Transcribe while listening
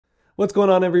What's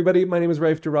going on, everybody? My name is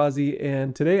Raif Derrazi,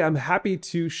 and today I'm happy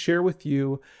to share with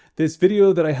you this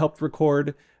video that I helped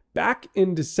record back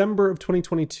in December of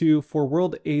 2022 for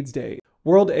World AIDS Day.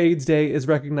 World AIDS Day is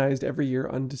recognized every year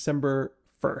on December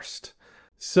 1st.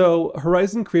 So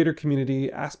Horizon Creator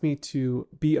Community asked me to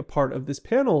be a part of this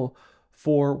panel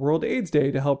for World AIDS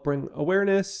Day to help bring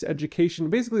awareness,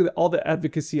 education, basically all the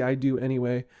advocacy I do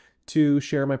anyway, to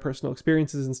share my personal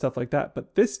experiences and stuff like that.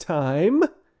 But this time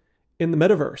in the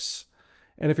Metaverse.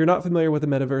 And if you're not familiar with the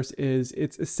Metaverse is,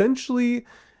 it's essentially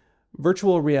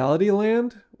virtual reality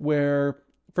land where,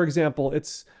 for example,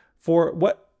 it's for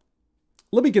what,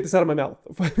 let me get this out of my mouth.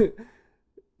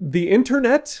 The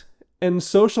internet and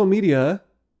social media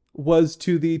was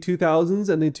to the 2000s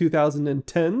and the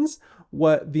 2010s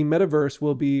what the Metaverse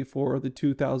will be for the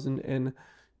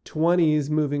 2020s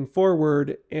moving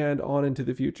forward and on into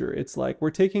the future. It's like we're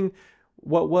taking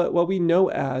what we know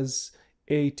as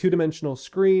a two-dimensional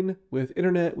screen with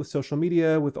internet, with social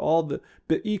media, with all the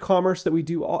e-commerce that we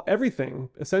do, everything,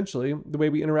 essentially, the way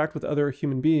we interact with other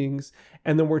human beings,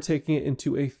 and then we're taking it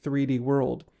into a 3D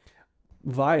world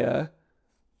via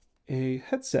a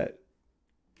headset.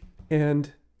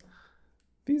 And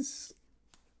these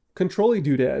control-y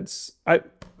doodads, I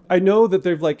know that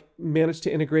they've like managed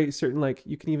to integrate certain, like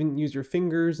you can even use your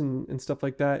fingers and stuff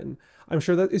like that. And I'm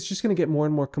sure that it's just going to get more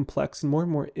and more complex and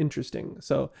more interesting.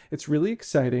 So it's really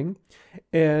exciting.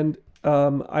 And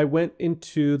I went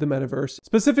into the Metaverse,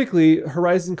 specifically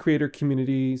Horizon Creator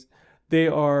Communities. They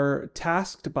are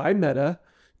tasked by Meta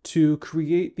to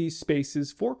create these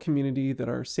spaces for community that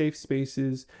are safe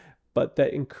spaces, but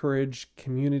that encourage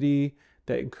community,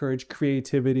 that encourage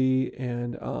creativity,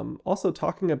 and also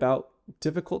talking about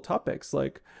difficult topics.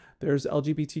 Like there's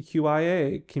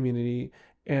LGBTQIA community,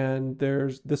 and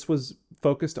this was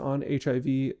focused on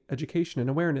HIV education and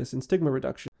awareness and stigma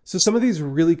reduction. So some of these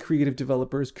really creative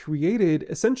developers created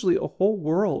essentially a whole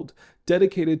world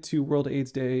dedicated to World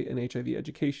AIDS Day and HIV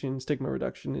education, stigma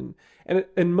reduction,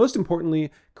 and most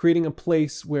importantly, creating a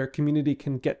place where community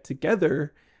can get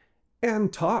together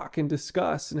and talk and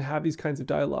discuss and have these kinds of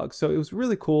dialogues. So it was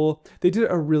really cool. They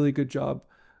did a really good job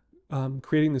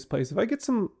creating this place. If I get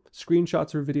some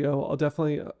screenshots or video, I'll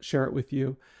definitely share it with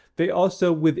you. They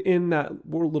also, within that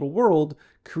little world,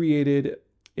 created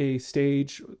a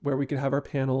stage where we could have our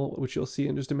panel, which you'll see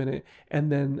in just a minute,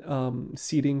 and then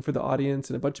seating for the audience,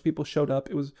 and a bunch of people showed up.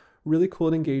 It was really cool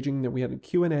and engaging. Then we had a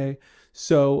Q&A.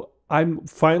 So I'm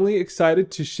finally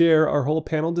excited to share our whole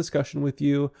panel discussion with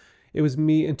you. It was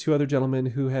me and two other gentlemen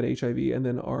who had HIV, and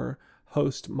then our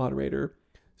host moderator.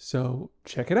 So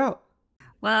check it out.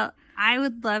 Well, I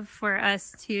would love for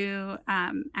us to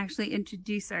actually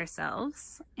introduce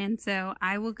ourselves. And so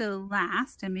I will go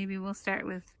last, and maybe we'll start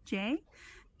with Jay.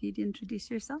 If you'd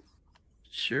introduce yourself.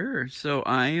 Sure. So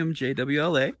I am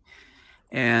JWLA,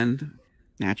 and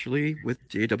naturally with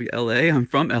JWLA, I'm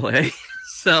from LA.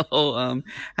 So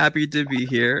happy to be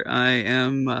here. I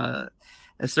am a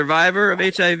survivor of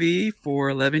HIV for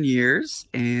 11 years,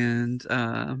 and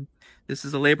this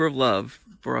is a labor of love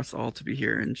for us all to be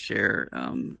here and share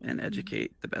and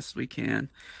educate the best we can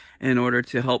in order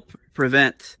to help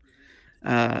prevent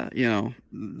the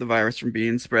virus from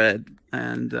being spread.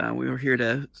 And we were here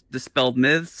to dispel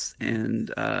myths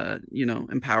and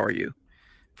empower you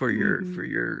for your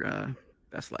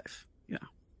best life. Yeah.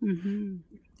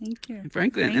 Thank you,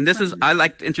 Franklin. And I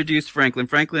like to introduce Franklin.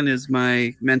 Franklin is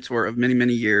my mentor of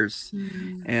many years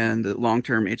and a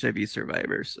long-term HIV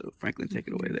survivor. So Franklin, take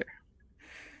it away there.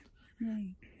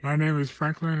 My name is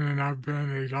Franklin, and I've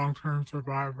been a long-term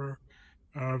survivor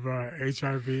of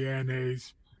HIV and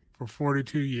AIDS for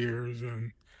 42 years.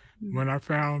 And when I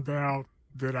found out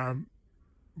that I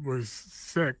was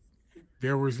sick,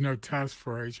 there was no test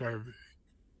for HIV.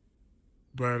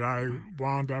 But I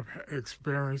wound up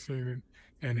experiencing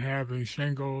and having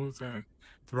shingles and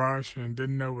thrush and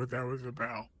didn't know what that was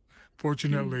about.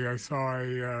 Fortunately, I saw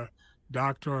a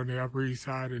doctor on the Upper East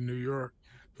Side in New York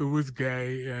who was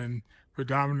gay, and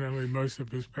predominantly most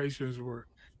of his patients were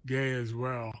gay as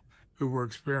well, who were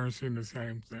experiencing the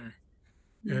same thing.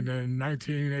 And in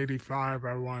 1985,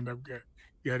 I wound up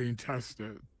getting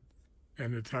tested,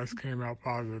 and the test came out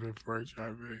positive for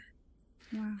HIV.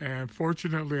 Wow. And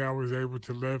fortunately, I was able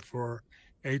to live for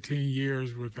 18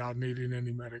 years without needing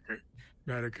any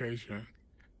medication.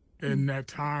 In that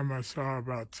time, I saw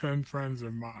about 10 friends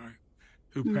of mine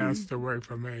who passed away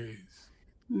from AIDS.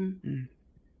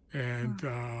 And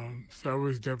so it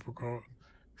was difficult.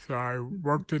 So I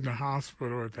worked in the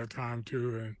hospital at that time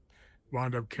too, and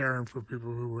wound up caring for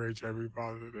people who were HIV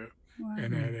positive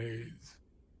and had AIDS.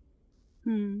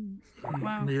 So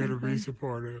I'm here to be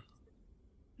supportive.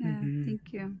 Yeah,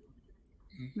 thank you.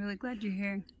 Really glad you're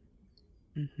here.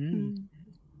 Mm-hmm.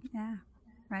 Yeah.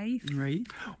 Raif? Right.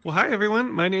 Well, hi,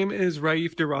 everyone. My name is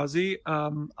Raif Derrazi.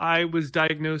 I was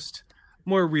diagnosed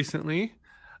more recently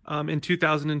in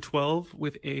 2012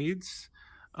 with AIDS.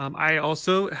 I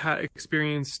also had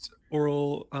experienced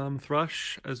oral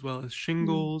thrush, as well as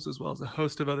shingles, as well as a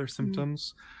host of other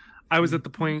symptoms. I was at the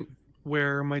point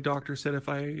where my doctor said if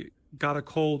I got a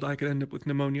cold, I could end up with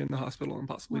pneumonia in the hospital and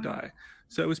possibly die.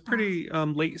 So it was pretty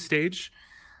late stage.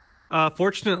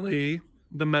 Fortunately,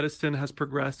 the medicine has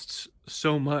progressed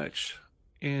so much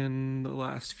in the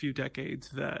last few decades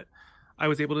that I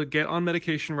was able to get on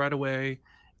medication right away.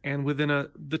 And within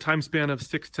the time span of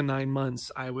 6 to 9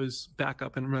 months, I was back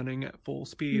up and running at full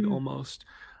speed almost.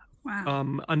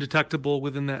 Wow. Undetectable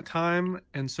within that time,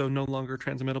 and so no longer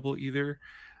transmittable either.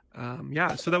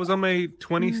 Yeah, so that was on my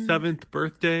 27th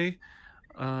birthday.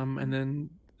 And then,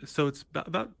 so it's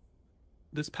about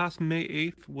this past May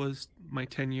 8th was my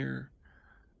 10-year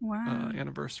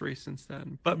anniversary since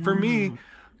then. But for me,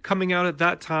 coming out at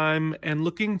that time and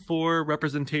looking for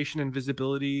representation and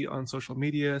visibility on social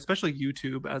media, especially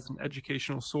YouTube as an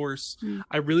educational source,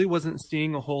 I really wasn't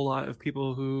seeing a whole lot of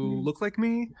people who look like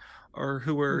me or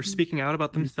who were speaking out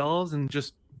about themselves and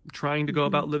just trying to go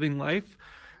about living life.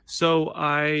 So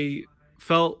I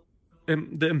felt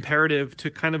the imperative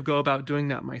to kind of go about doing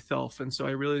that myself. And so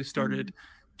I really started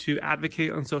to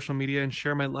advocate on social media and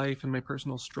share my life and my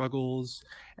personal struggles.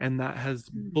 And that has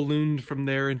ballooned from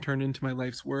there and turned into my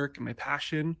life's work and my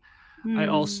passion. I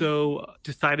also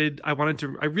decided I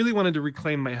really wanted to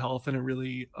reclaim my health in a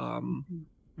really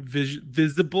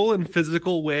visible and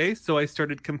physical way. So I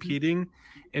started competing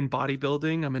in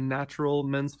bodybuilding. I'm a natural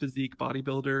men's physique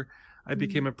bodybuilder. I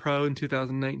became a pro in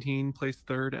 2019, placed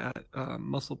third at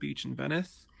Muscle Beach in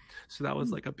Venice. So that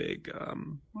was like a big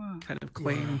kind of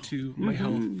claim to my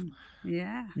health.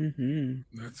 Yeah.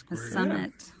 That's A great.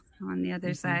 summit on the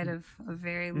other side of a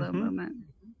very low moment.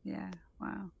 Yeah.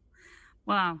 Wow.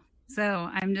 Wow. So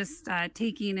I'm just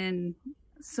taking in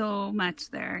so much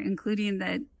there, including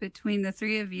that between the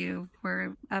three of you,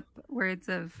 we're upwards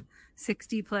of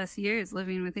 60 plus years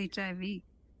living with HIV.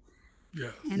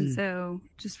 Yes. And so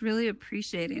just really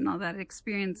appreciating all that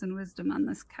experience and wisdom on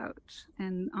this couch,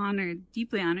 and honored,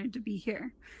 deeply honored to be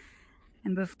here.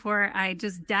 And before I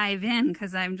just dive in,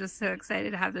 because I'm just so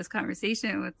excited to have this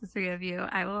conversation with the three of you,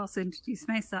 I will also introduce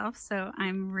myself. So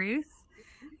I'm Ruth,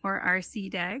 or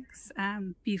RC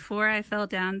Deggs. Before I fell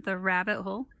down the rabbit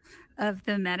hole of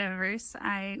the metaverse,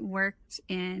 I worked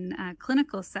in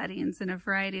clinical settings in a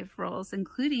variety of roles,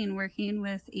 including working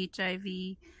with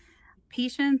HIV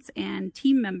patients and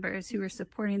team members who were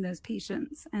supporting those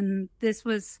patients. And this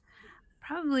was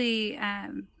probably, I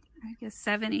guess,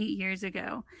 7-8 years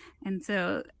ago. And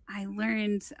so I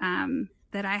learned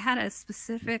that I had a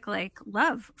specific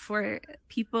love for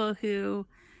people who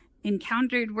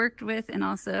encountered, worked with, and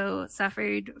also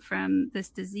suffered from this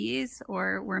disease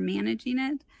or were managing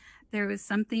it. There was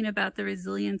something about the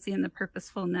resiliency and the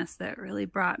purposefulness that really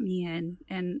brought me in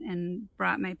and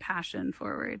brought my passion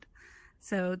forward.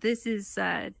 So this is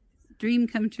a dream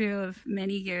come true of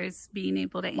many years, being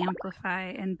able to amplify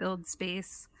and build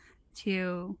space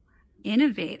to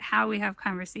innovate how we have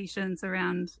conversations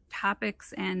around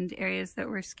topics and areas that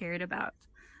we're scared about.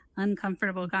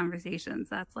 Uncomfortable conversations.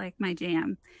 That's like my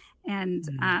jam.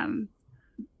 And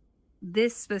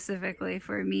this specifically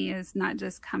for me is not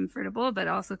just comfortable, but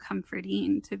also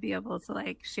comforting to be able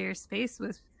to share space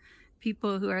with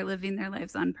people who are living their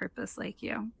lives on purpose like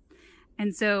you.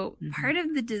 And so part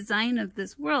of the design of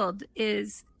this world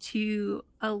is to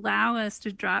allow us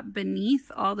to drop beneath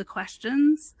all the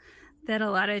questions that a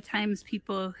lot of times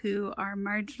people who are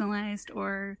marginalized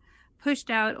or pushed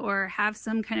out or have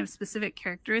some kind of specific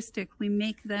characteristic, we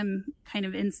make them kind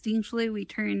of instinctually, we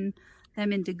turn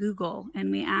them into Google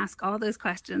and we ask all those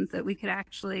questions that we could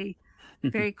actually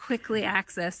very quickly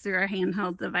access through our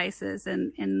handheld devices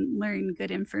and learn good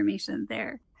information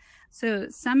there. So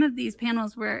some of these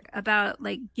panels were about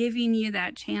giving you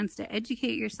that chance to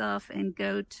educate yourself and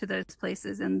go to those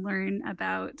places and learn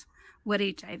about what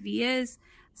HIV is.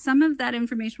 Some of that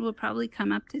information will probably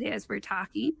come up today as we're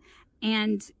talking.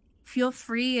 And feel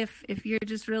free, if you're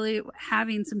just really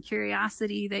having some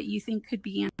curiosity that you think could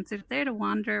be answered there, to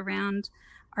wander around.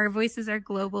 Our voices are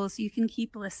global, so you can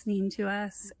keep listening to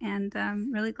us. And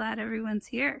I'm really glad everyone's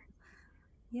here.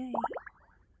 Yay.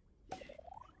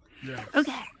 Yes.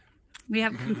 Okay. We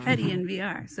have confetti in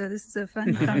VR, so this is a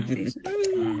fun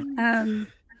conversation.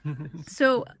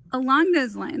 So along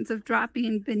those lines of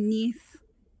dropping beneath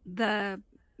the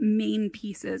main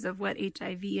pieces of what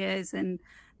HIV is and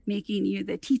making you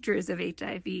the teachers of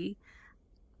HIV,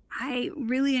 I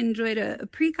really enjoyed a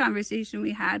pre-conversation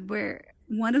we had where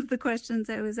one of the questions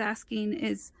I was asking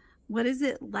is, what is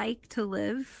it like to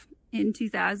live in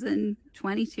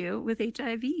 2022 with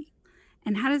HIV?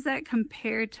 And how does that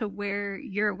compare to where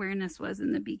your awareness was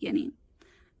in the beginning?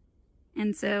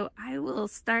 And so I will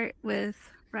start with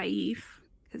Raif,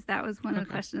 because that was one of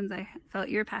the questions I felt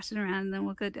your passion around, and then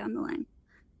we'll go down the line.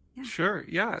 Yeah. Sure.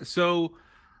 Yeah. So,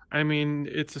 I mean,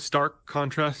 it's a stark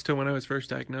contrast to when I was first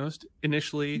diagnosed.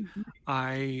 Initially,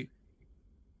 I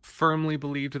firmly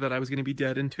believed that I was going to be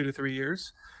dead in 2 to 3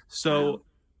 years. So,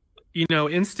 you know,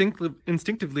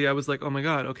 instinctively, I was like, oh my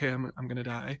God, okay, I'm going to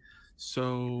die.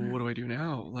 So what do I do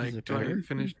now? Like, do I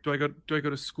finish? Do I go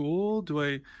to school?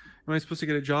 Am I supposed to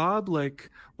get a job?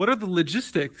 Like, what are the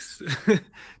logistics?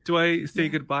 Do I say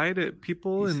goodbye to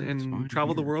people and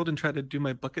travel the world and try to do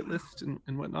my bucket list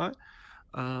and whatnot?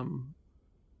 And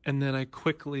then I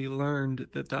quickly learned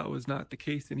that that was not the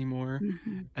case anymore,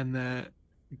 and that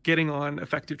getting on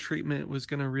effective treatment was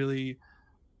going to really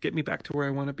get me back to where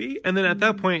I want to be. And then at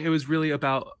that point, it was really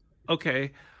about,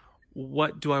 okay,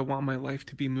 what do I want my life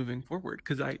to be moving forward?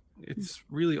 Because it's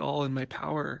really all in my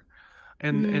power,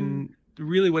 and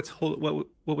really what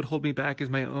would hold me back is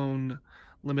my own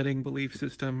limiting belief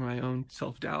system, my own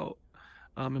self-doubt,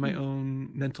 and my own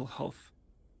mental health.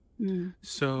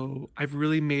 So I've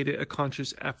really made it a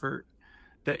conscious effort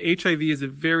that HIV is a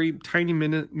very tiny,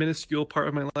 minuscule part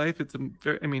of my life. It's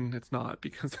it's not,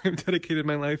 because I've dedicated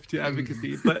my life to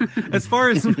advocacy. But as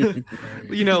far as,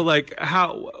 you know, like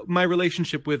how my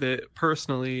relationship with it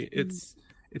personally, it's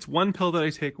one pill that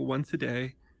I take once a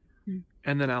day.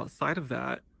 And then outside of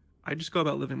that, I just go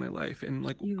about living my life. And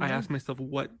like, I ask myself,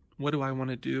 what do I want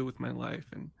to do with my life?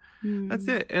 And that's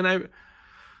it. And I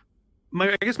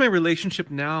guess my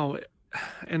relationship now,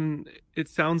 and it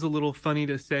sounds a little funny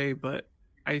to say, but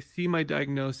I see my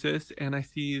diagnosis and I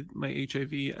see my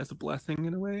HIV as a blessing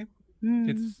in a way.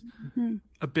 It's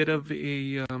a bit of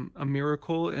a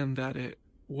miracle in that it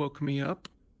woke me up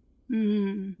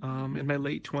in my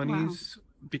late 20s,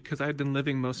 because I had been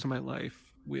living most of my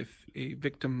life with a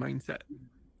victim mindset.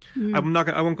 I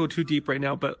won't go too deep right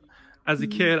now, but as a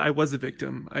kid, I was a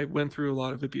victim. I went through a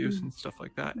lot of abuse and stuff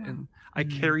like that. And I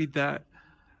carried that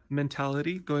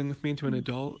mentality going with me into an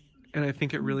adult. And I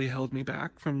think it really held me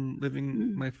back from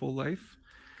living my full life.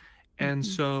 And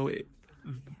so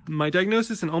my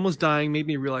diagnosis and almost dying made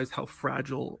me realize how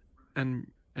fragile and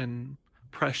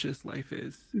precious life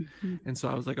is. And so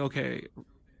I was like, okay,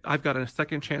 I've got a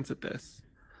second chance at this.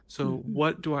 So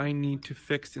what do I need to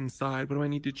fix inside? What do I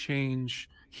need to change,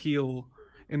 heal,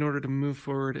 in order to move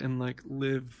forward and like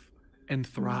live and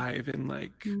thrive and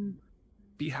like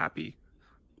be happy?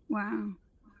 Wow.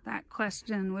 That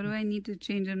question, what do I need to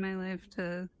change in my life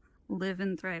to live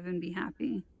and thrive and be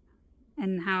happy?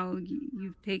 And how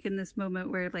you've taken this moment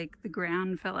where like the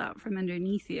ground fell out from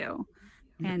underneath you,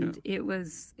 and it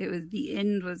was the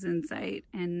end was in sight,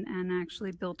 and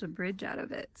actually built a bridge out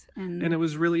of it. And it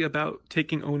was really about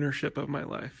taking ownership of my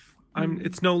life.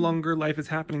 It's no longer life is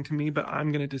happening to me, but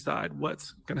I'm going to decide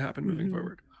what's going to happen moving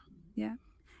forward. Yeah.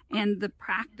 And the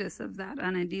practice of that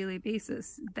on a daily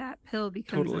basis, that pill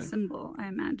becomes a symbol, I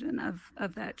imagine,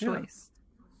 of that choice.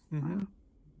 Wow.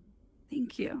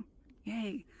 Thank you.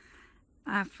 Yay.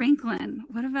 Franklin,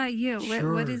 what about you?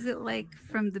 Sure. What is it like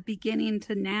from the beginning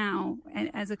to now,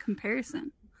 as a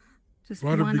comparison? Just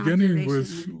well, the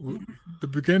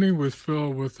beginning was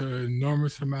filled with an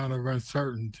enormous amount of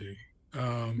uncertainty,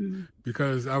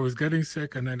 because I was getting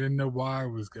sick and I didn't know why I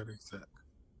was getting sick.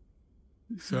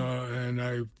 So, and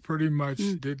I pretty much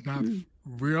did not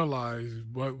realize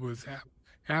what was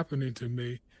happening to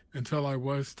me until I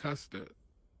was tested.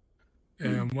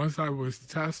 And once I was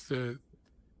tested,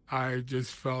 I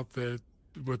just felt that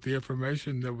with the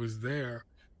information that was there,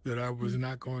 that I was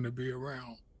not going to be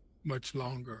around much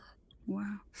longer.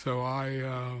 Wow. So I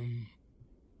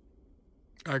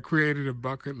created a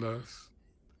bucket list,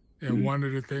 and one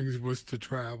of the things was to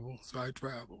travel. So I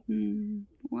traveled.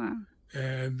 Wow.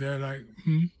 And then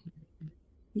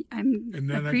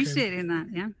I'm appreciating that.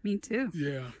 Yeah, me too.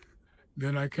 Yeah.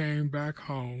 Then I came back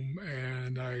home,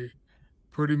 and I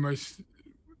pretty much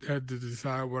had to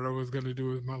decide what I was going to do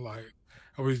with my life.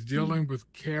 I was dealing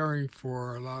with caring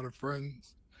for a lot of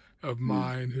friends of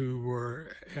mine who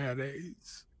had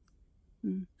AIDS.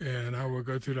 And I would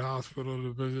go to the hospital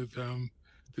to visit them,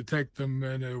 to take them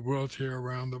in a wheelchair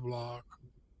around the block,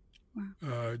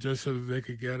 just so that they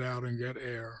could get out and get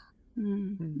air.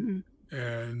 And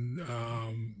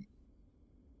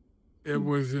it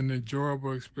was an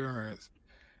enjoyable experience.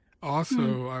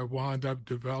 Also, I wound up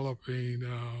developing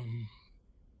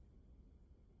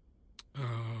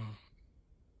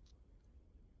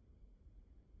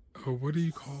what do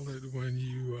you call it when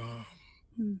you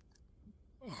Mm.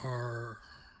 are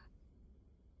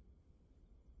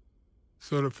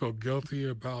sort of feel guilty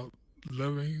about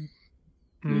living?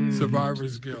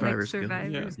 Survivor's guilt. Like Survivor's guilt.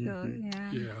 survivor's Yeah. guilt.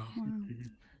 Yeah. Yeah. Wow.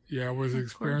 Yeah, I was Of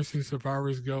experiencing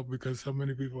survivor's guilt because so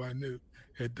many people I knew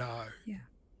had died. Yeah.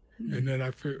 And then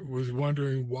I was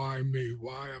wondering, why me?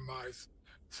 Why am I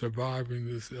surviving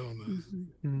this illness?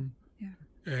 Mm. Yeah.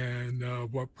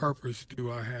 And what purpose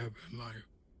do I have in life?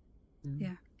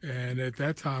 Yeah. And at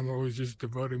that time, I was just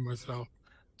devoting myself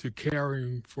to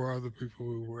caring for other people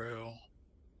who were ill.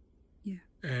 Yeah.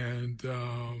 And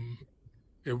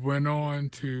it went on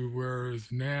to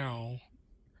whereas now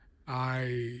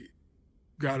I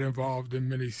got involved in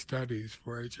many studies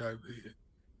for HIV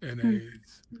and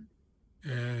AIDS.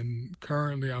 And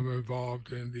currently I'm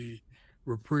involved in the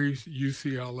Reprieve,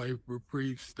 UCLA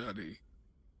Reprieve study,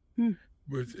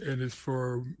 which and it's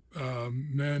for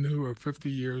men who are 50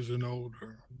 years and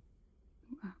older.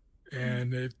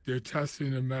 And they're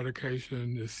testing the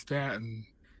medication, the statin,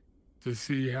 to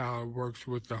see how it works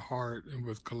with the heart and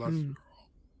with cholesterol.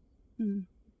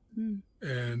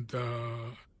 And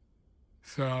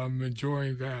so I'm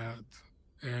enjoying that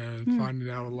and finding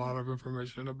out a lot of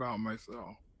information about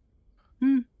myself.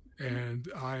 And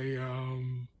I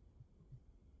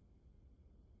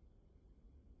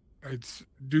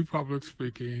do public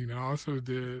speaking. I also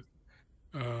did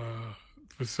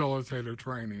facilitator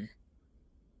training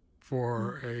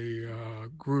for a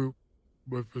group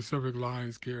with Pacific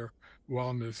Lions Care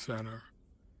Wellness Center.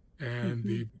 And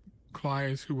the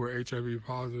clients who were HIV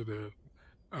positive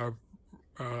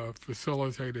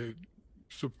facilitated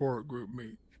support group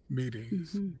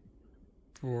meetings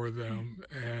for them.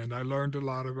 And I learned a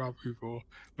lot about people,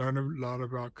 learned a lot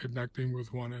about connecting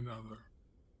with one another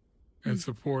and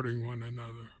supporting one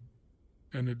another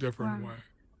in a different way.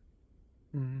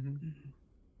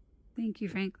 Thank you,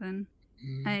 Franklin.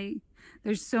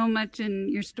 There's so much in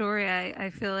your story. I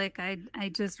feel like I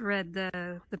just read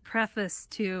the preface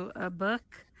to a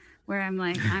book where I'm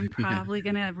like, I'm probably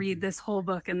gonna read this whole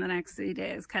book in the next 3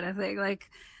 days, kind of thing. Like,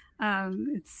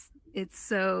 it's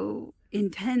so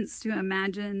intense to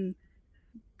imagine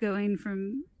going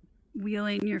from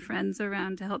wheeling your friends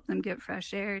around to help them get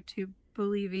fresh air to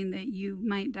believing that you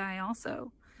might die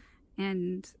also,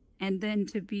 and then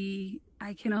to be,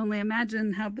 I can only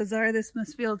imagine how bizarre this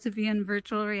must feel to be in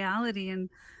virtual reality and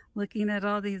looking at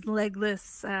all these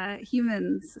legless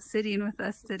humans sitting with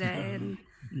us today,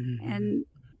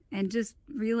 and just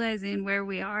realizing where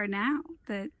we are now,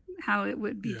 that how it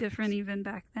would be different even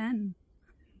back then.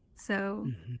 So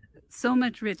so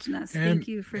much richness. Thank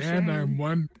you for sharing.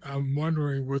 And I'm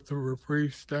wondering with the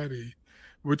Reprieve study,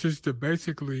 which is to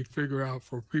basically figure out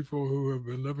for people who have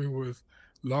been living with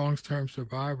long-term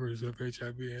survivors of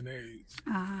HIV and AIDS,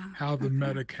 how the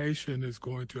medication is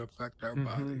going to affect our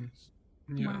bodies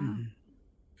in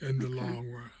the long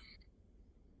run.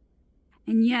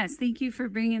 And yes, thank you for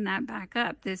bringing that back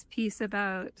up, this piece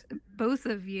about both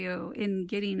of you in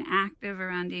getting active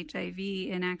around HIV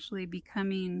and actually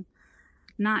becoming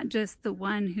not just the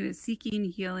one who is seeking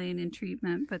healing and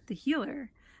treatment, but the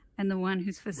healer and the one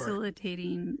who's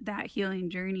facilitating that healing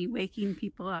journey, waking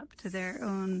people up to their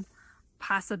own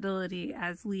possibility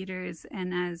as leaders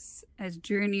and as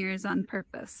journeyers on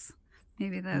purpose.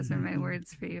 Maybe those are my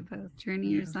words for you both,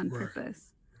 journeyers on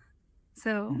purpose.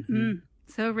 So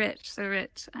so rich, so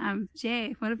rich.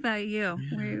 Jay, what about you?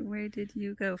 Where did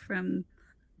you go from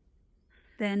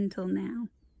then till now?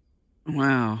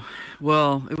 Wow.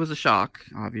 Well, it was a shock,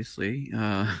 obviously,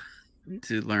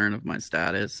 to learn of my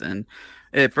status, and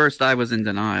at first I was in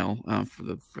denial for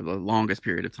the longest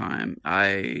period of time.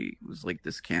 I was like,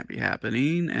 "This can't be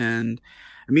happening," and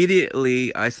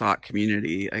immediately I sought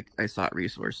community. I sought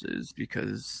resources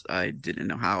because I didn't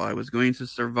know how I was going to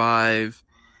survive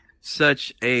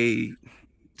such a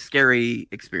scary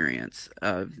experience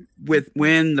with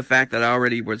when the fact that I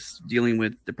already was dealing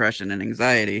with depression and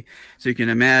anxiety. So you can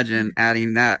imagine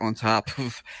adding that on top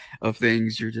of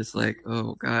things. You're just like,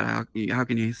 oh God, how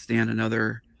can you stand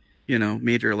another,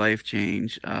 major life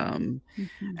change?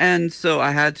 And so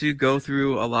I had to go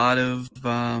through a lot of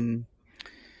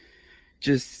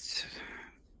just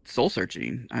soul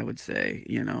searching, I would say,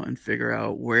 and figure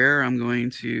out where I'm going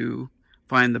to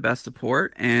find the best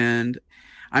support. And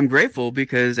I'm grateful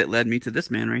because it led me to this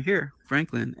man right here,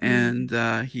 Franklin. And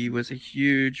he was a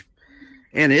huge,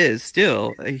 and is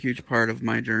still a huge part of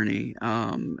my journey,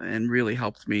 and really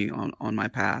helped me on my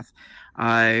path.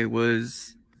 I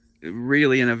was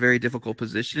really in a very difficult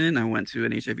position. I went to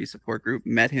an HIV support group,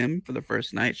 met him for the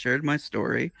first night, shared my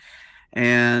story,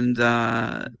 and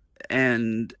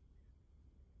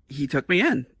he took me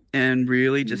in. and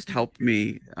really just helped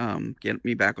me get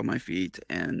me back on my feet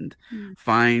and Mm-hmm.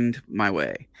 find my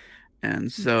way.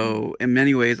 And so in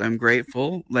many ways, I'm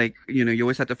grateful. Like, you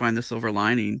always have to find the silver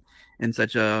lining in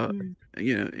such a,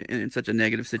 in such a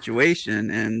negative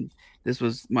situation. And this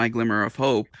was my glimmer of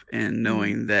hope in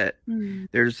knowing that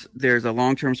there's a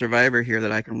long-term survivor here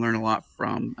that I can learn a lot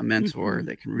from, a mentor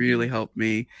that can really help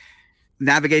me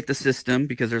navigate the system,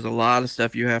 because there's a lot of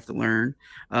stuff you have to learn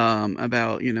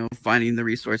about, finding the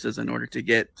resources in order to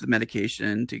get the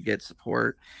medication, to get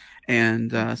support.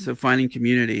 And so finding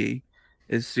community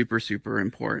is super, super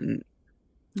important.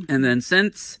 And then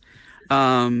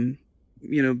um,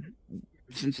 you know,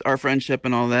 since our friendship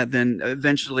and all that, then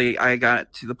eventually I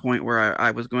got to the point where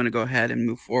I was going to go ahead and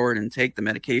move forward and take the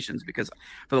medications, because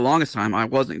for the longest time I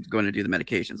wasn't going to do the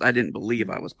medications. I didn't believe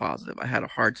I was positive. I had a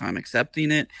hard time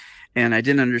accepting it, and I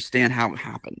didn't understand how it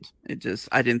happened.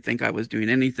 I didn't think I was doing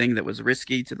anything that was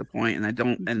risky to the point, and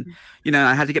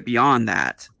I had to get beyond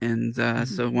that. And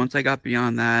so once I got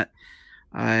beyond that,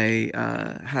 I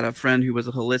had a friend who was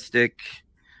a holistic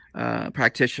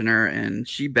practitioner, and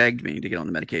she begged me to get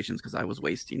on the medications because I was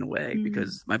wasting away,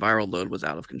 because my viral load was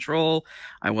out of control.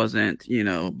 I wasn't,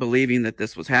 believing that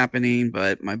this was happening,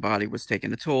 but my body was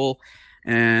taking a toll.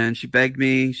 And she begged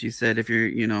me. She said, if you're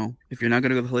not going to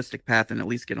go the holistic path, then at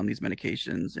least get on these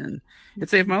medications. And it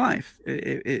saved my life.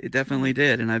 It definitely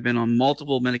did. And I've been on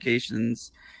multiple medications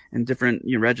and different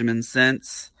regimens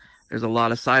since. There's a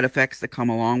lot of side effects that come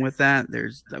along with that.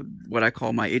 There's what I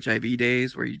call my HIV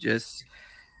days, where you just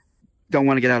don't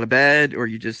want to get out of bed, or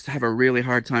you just have a really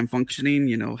hard time functioning,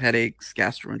 headaches,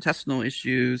 gastrointestinal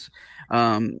issues.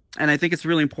 And I think it's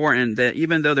really important that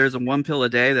even though there's a one pill a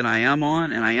day that I am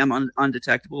on, and I am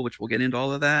undetectable, which we'll get into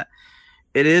all of that,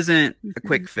 it isn't a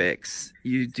quick fix.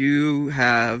 You do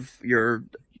have your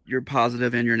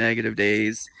positive and your negative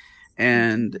days,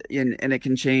 and it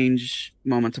can change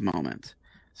moment to moment.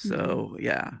 So,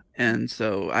 yeah. And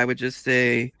so I would just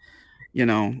say,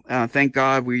 thank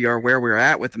God we are where we're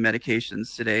at with the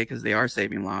medications today, because they are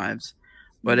saving lives.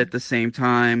 But at the same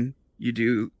time,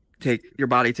 your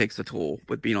body takes a toll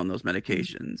with being on those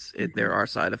medications. There are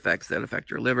side effects that affect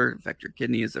your liver, affect your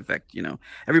kidneys,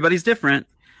 everybody's different.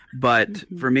 But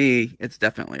for me, it's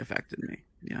definitely affected me.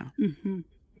 Yeah.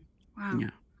 Wow. Yeah.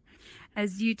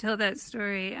 As you tell that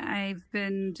story, I've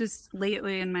been just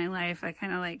lately in my life, I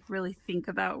kind of like really think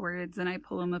about words and I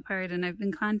pull them apart, and I've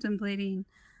been contemplating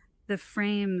the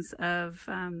frames of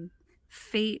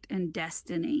fate and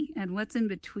destiny and what's in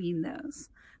between those,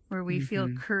 where we feel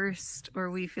cursed or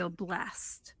we feel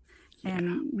blessed,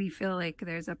 and we feel like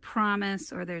there's a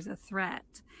promise or there's a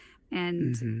threat.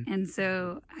 And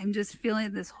so I'm just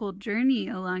feeling this whole journey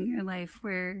along your life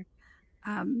where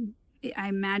I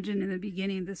imagine in the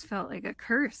beginning this felt like a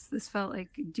curse. This felt like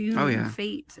doom and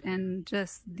fate and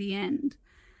just the end.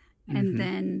 And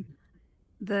then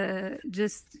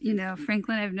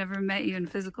Franklin, I've never met you in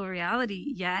physical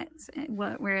reality yet,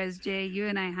 whereas Jay, you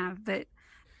and I have, but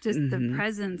just the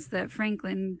presence that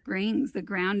Franklin brings, the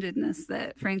groundedness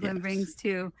that Franklin brings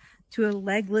to a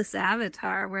legless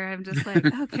avatar, where I'm just like,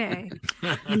 okay,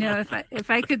 if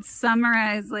I could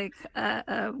summarize like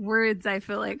words I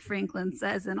feel like Franklin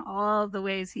says in all the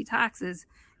ways he talks, is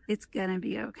it's gonna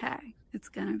be okay. It's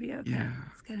gonna be okay. Yeah.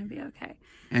 It's gonna be okay.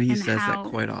 And he says that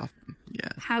quite often.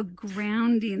 Yes. How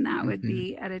grounding that would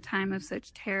be at a time of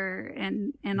such terror,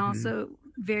 and also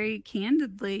very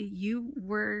candidly, you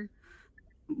were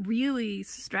really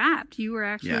strapped. You were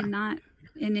actually not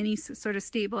in any sort of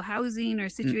stable housing or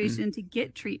situation to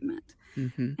get treatment.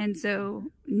 And so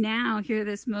now here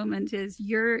this moment is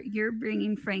you're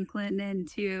bringing Franklin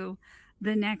into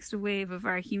the next wave of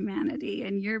our humanity,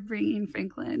 and you're bringing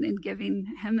Franklin and giving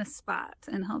him a spot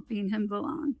and helping him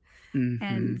belong.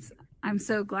 And I'm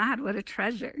so glad. What a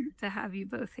treasure to have you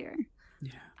both here.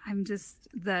 Yeah. I'm just,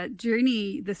 the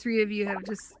journey the three of you have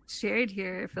just shared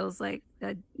here feels like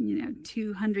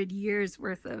 200 years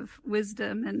worth of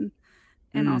wisdom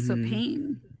and also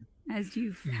pain, as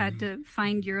you've had to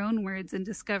find your own words and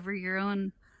discover your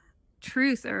own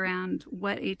truth around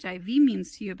what HIV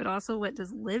means to you, but also what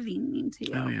does living mean to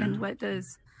you, and what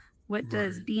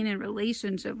does being in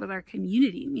relationship with our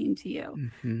community mean to you,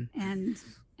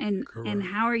 and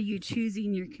how are you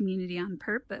choosing your community on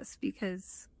purpose,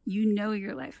 because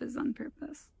your life is on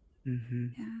purpose.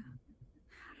 Yeah.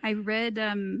 I read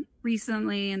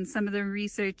recently in some of the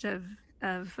research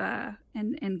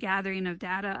and gathering of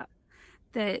data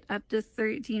that up to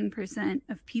 13%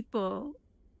 of people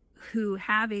who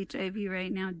have HIV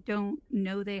right now don't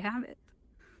know they have it.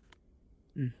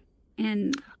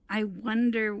 And I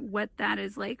wonder what that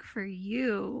is like for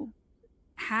you,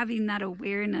 having that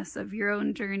awareness of your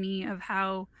own journey of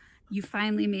how you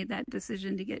finally made that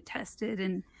decision to get tested,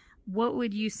 and what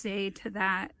would you say to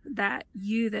that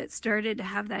you that started to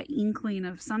have that inkling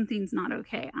of something's not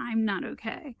okay, I'm not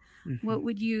okay? What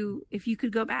would you, if you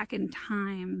could go back in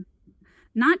time,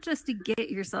 not just to get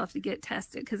yourself to get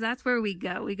tested, because that's where we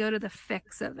go to the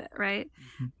fix of it, right?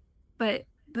 But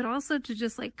also to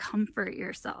just like comfort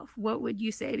yourself, what would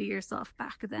you say to yourself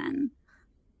back then,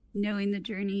 knowing the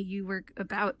journey you were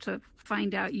about to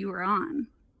find out you were on?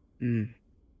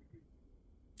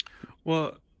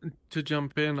 Well, to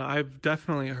jump in, I've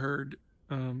definitely heard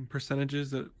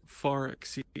percentages that far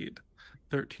exceed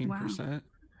 13%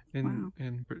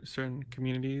 in certain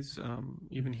communities.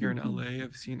 Even here in LA,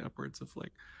 I've seen upwards of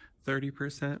like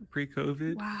 30%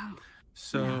 pre-COVID. Wow.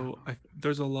 So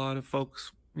there's a lot of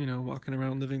folks, you know, walking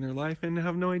around living their life and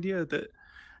have no idea that,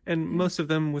 and most of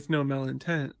them with no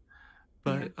malintent,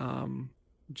 but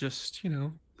just, you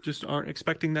know, just aren't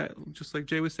expecting that. Just like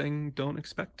Jay was saying, don't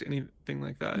expect anything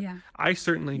like that. I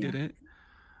certainly didn't.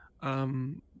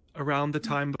 Around the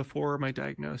time before my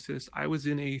diagnosis, I was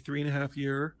in a 3.5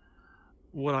 year,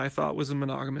 what I thought was a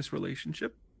monogamous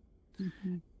relationship.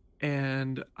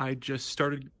 And I just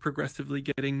started progressively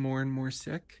getting more and more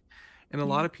sick. And a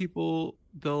lot of people,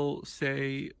 they'll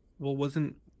say, well,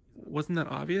 wasn't that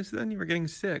obvious then? You were getting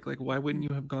sick. Like, why wouldn't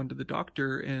you have gone to the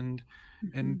doctor and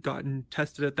gotten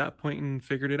tested at that point and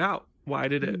figured it out? Why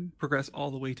did it progress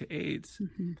all the way to AIDS?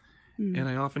 And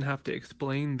I often have to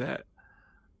explain that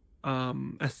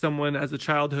as a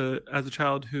child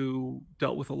who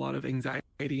dealt with a lot of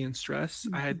anxiety and stress,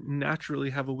 I had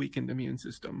naturally have a weakened immune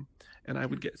system, and I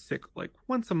would get sick like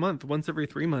once a month, once every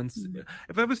 3 months.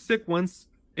 If I was sick once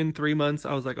in 3 months,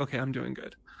 I was like, okay, I'm doing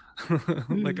good.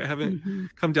 Like, I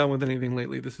haven't come down with anything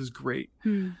lately. This is great.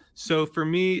 So for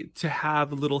me to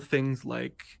have little things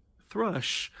like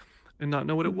thrush and not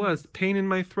know what it was, pain in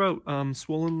my throat,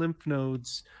 swollen lymph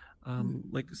nodes,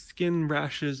 like skin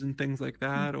rashes and things like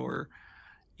that, or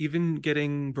even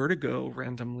getting vertigo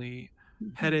randomly,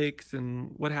 headaches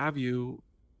and what have you,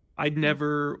 it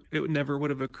never would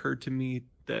have occurred to me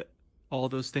that all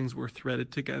those things were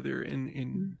threaded together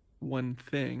in one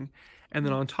thing. And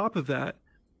then on top of that,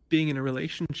 being in a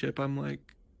relationship, I'm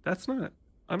like,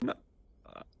 I'm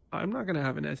not gonna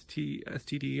have an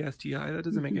STD, STI. That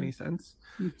doesn't make any sense.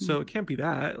 So it can't be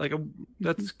that. Like,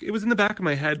 it was in the back of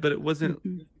my head, but it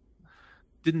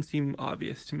didn't seem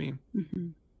obvious to me.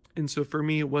 And so for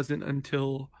me, it wasn't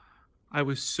until I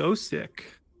was so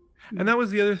sick, and that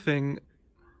was the other thing,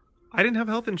 I didn't have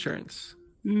health insurance.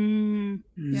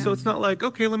 So it's not like,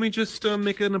 okay, let me just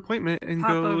make an appointment and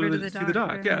Pop go over to the see the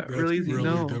doc. Yeah, really easy.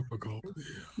 No, difficult.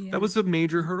 that was a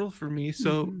major hurdle for me.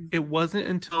 So it wasn't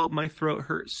until my throat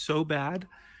hurt so bad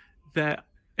and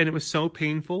it was so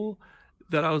painful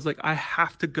that I was like, I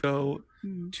have to go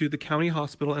to the county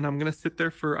hospital, and I'm gonna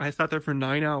I sat there for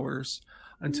 9 hours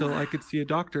until I could see a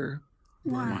doctor.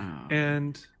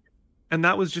 And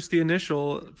that was just the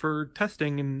initial for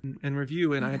testing and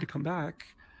review, and I had to come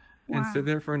back and sit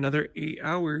there for another 8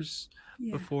 hours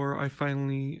before I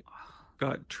finally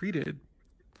got treated.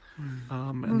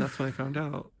 And that's when I found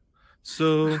out.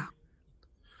 So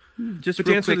just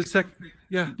to answer the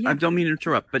I don't mean to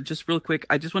interrupt, but just real quick,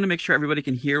 I just want to make sure everybody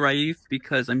can hear Raif,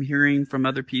 because I'm hearing from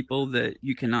other people that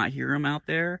you cannot hear him out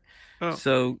there.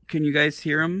 So can you guys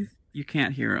hear him? You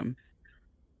can't hear him.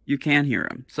 You can hear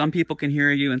him. Some people can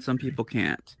hear you and some people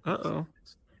can't.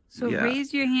 So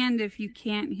raise your hand if you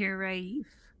can't hear Raif.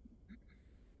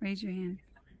 Raise your hand.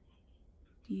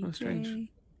 DJ. Strange.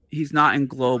 He's not in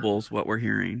globals, what we're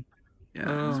hearing.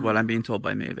 Is what I'm being told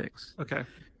by Mavix. Okay.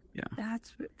 Yeah.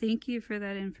 Thank you for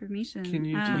that information. Can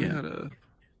you tell me how to?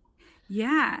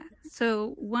 Yeah.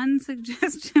 So one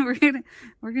suggestion,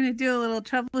 we're gonna do a little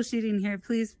troubleshooting here.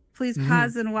 Please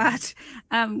pause and watch.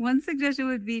 One suggestion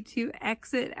would be to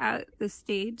exit out the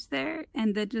stage there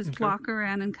and then just walk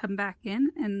around and come back in,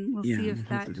 and we'll see if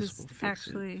that just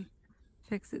actually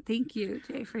fix it. Thank you,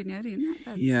 Jay, for noting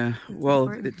that. That's well,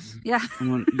 important. it's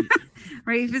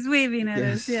Raif is waving at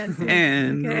us. Yes.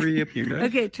 And reappearing.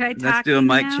 Okay, try talking. Let's do a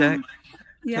mic check.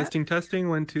 Yeah. Testing.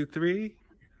 1, 2, 3.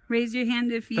 Raise your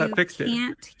hand if you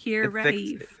can't hear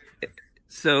Raif.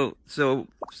 So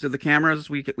the cameras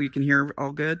we can hear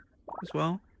all good as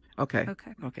well. Okay,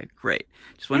 great.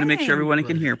 Just want to make sure everyone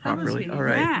can hear properly. All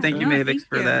right. Thank you, Mavix,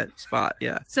 for that spot.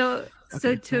 Yeah. So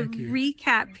to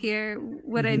recap here,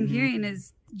 what I'm hearing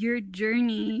is your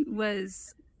journey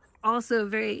was also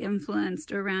very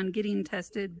influenced around getting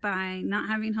tested by not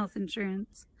having health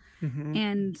insurance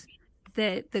and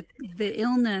that the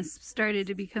illness started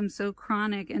to become so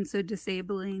chronic and so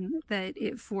disabling that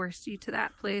it forced you to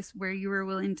that place where you were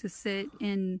willing to sit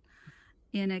in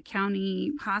a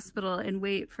county hospital and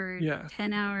wait for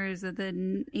 10 hours and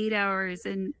then 8 hours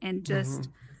and just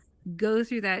go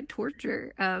through that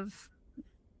torture of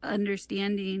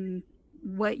understanding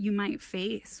what you might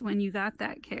face when you got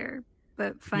that care,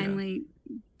 but finally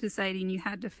deciding you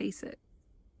had to face it.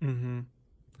 And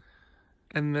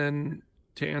then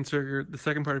to answer the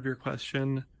second part of your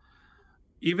question,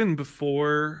 even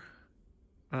before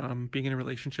being in a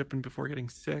relationship and before getting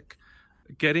sick,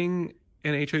 getting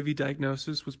an HIV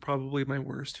diagnosis was probably my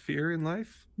worst fear in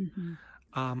life.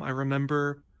 I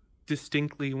remember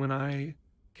distinctly when I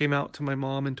came out to my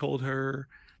mom and told her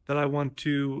that I want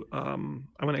to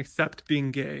accept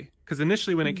being gay. Because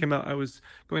initially when it came out, I was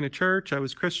going to church, I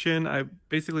was Christian, I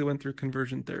basically went through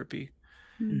conversion therapy.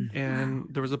 And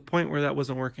there was a point where that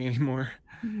wasn't working anymore.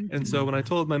 And so when I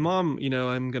told my mom, you know,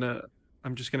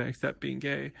 I'm just gonna accept being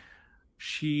gay,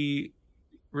 she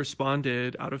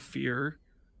responded out of fear,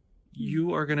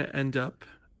 you are gonna end up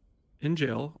in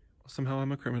jail. Somehow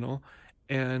I'm a criminal,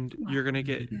 and you're gonna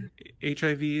get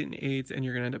HIV and AIDS, and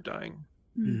you're gonna end up dying.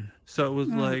 So it was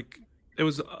like, it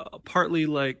was partly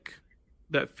like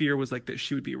that fear was like that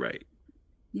she would be right.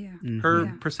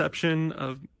 Her perception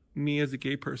of me as a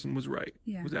gay person was right,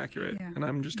 was accurate, and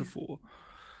I'm just a fool.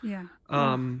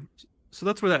 So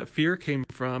that's where that fear came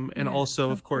from, and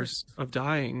also, of course, of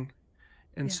dying.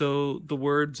 And so the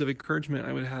words of encouragement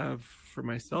I would have for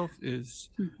myself is,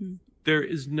 there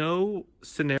is no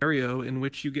scenario in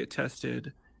which you get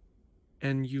tested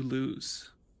and you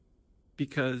lose.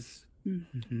 Because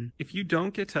if you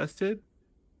don't get tested,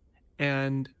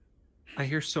 and I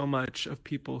hear so much of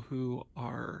people who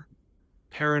are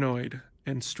paranoid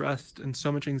and stressed and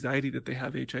so much anxiety that they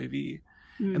have HIV,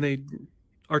 and they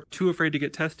are too afraid to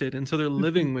get tested, and so they're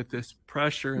living with this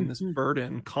pressure and this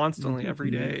burden constantly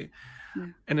every day.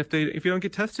 And if you don't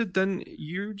get tested, then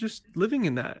you're just living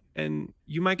in that, and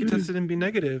you might get tested and be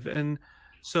negative, and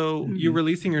so you're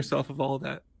releasing yourself of all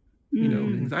that, you know,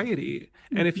 anxiety.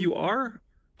 And if you are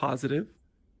positive,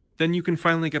 then you can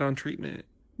finally get on treatment,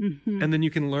 and then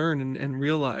you can learn and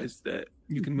realize that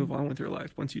you can move on with your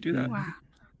life once you do that.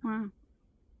 Wow.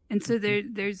 And so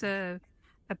there's a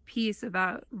piece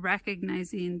about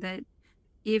recognizing that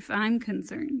if I'm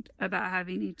concerned about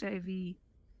having HIV,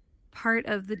 part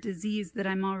of the disease that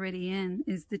I'm already in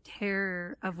is the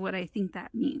terror of what I think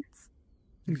that means.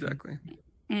 Exactly.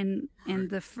 And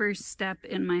the first step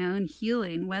in my own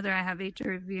healing, whether I have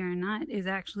HIV or not, is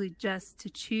actually just to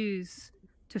choose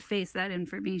to face that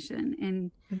information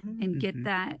and get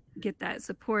that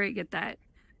support, get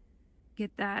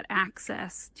that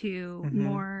access to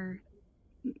more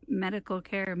medical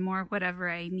care, more whatever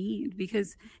I need.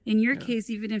 Because in your case,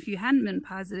 even if you hadn't been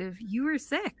positive, you were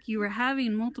sick, you were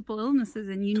having multiple illnesses,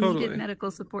 and you needed medical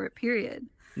support, period.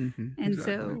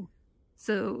 And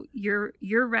so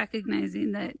you're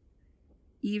recognizing that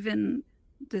even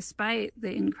despite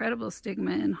the incredible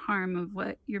stigma and harm of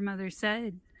what your mother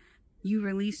said, you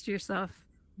released yourself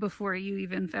before you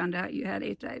even found out you had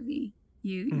HIV.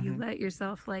 You let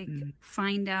yourself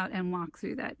find out and walk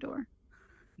through that door.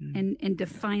 And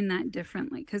define that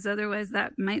differently, because otherwise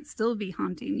that might still be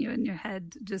haunting you in your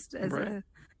head, just as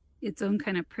its own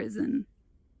kind of prison.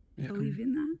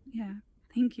 Believing that.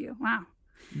 Thank you. Wow.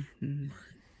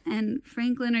 And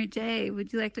Franklin or Jay,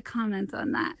 would you like to comment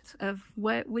on that? Of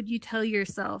what would you tell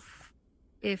yourself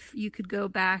if you could go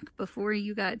back before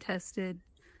you got tested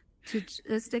to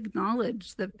just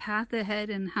acknowledge the path ahead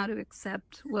and how to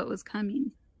accept what was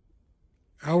coming?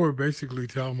 I would basically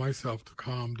tell myself to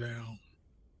calm down.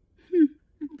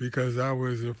 Because I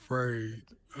was afraid.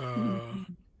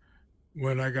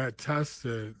 When I got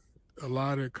tested, a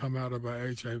lot had come out about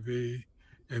HIV,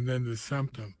 and then the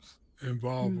symptoms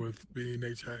involved with being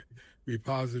HIV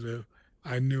positive,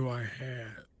 I knew I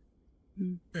had.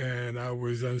 And I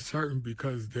was uncertain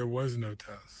because there was no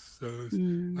test. So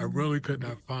I really could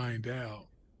not find out,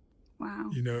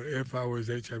 you know, if I was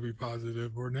HIV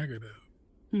positive or negative.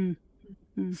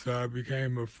 So I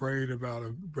became afraid about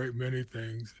a great many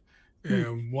things.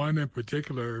 And one in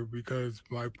particular, because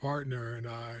my partner and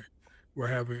I were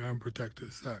having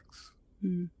unprotected sex.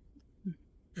 And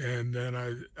then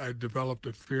I developed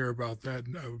a fear about that,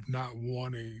 of not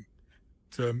wanting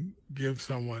to give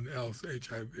someone else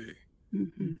HIV.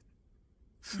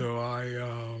 So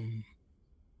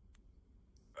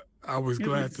I was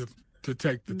glad to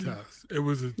take the test. It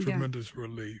was a tremendous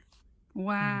relief.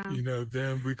 Wow. You know,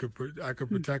 then I could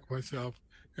protect myself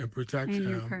and protect and him.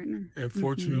 Your partner. And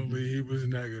fortunately, he was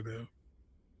negative.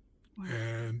 Wow.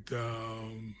 And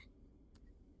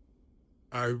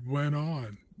I went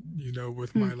on,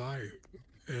 with my life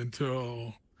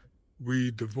until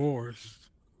we divorced,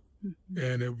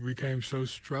 and it became so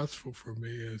stressful for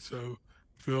me and so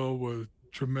filled with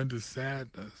tremendous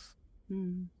sadness,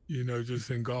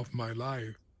 just engulfed my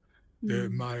life,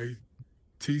 that my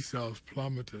T cells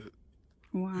plummeted.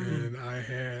 Wow.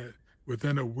 And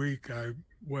within a week, I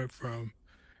went from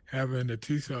having a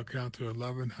T cell count to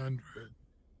 1,100,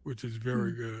 which is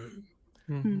very good,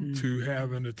 to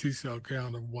having a T cell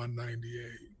count of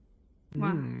 198,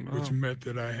 Wow. which meant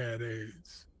that I had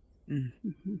AIDS.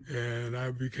 And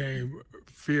I became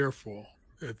fearful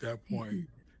at that point.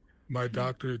 My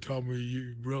doctor told me,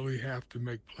 you really have to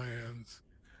make plans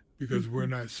because we're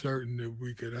not certain that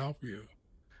we could help you.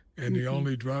 And the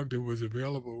only drug that was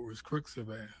available was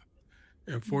Crixivan.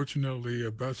 And fortunately,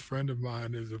 a best friend of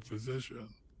mine is a physician.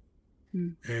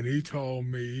 And he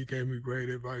gave me great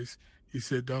advice. He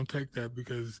said, don't take that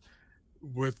because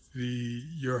with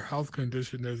your health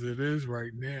condition as it is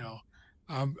right now,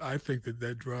 I think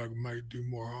that drug might do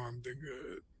more harm than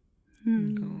good.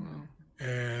 Oh, wow.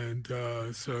 And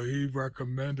so he worked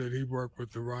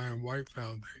with the Ryan White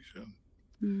Foundation.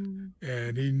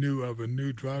 And he knew of a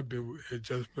new drug that had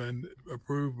just been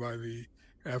approved by the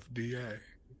FDA,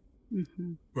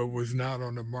 but was not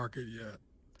on the market yet.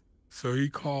 So he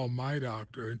called my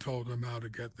doctor and told him how to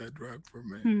get that drug for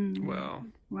me. Wow.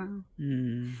 Wow.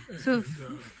 And, So,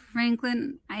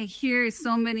 Franklin, I hear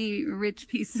so many rich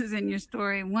pieces in your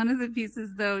story. One of the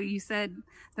pieces, though, you said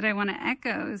that I want to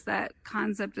echo is that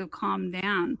concept of calm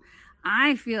down.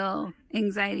 I feel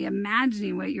anxiety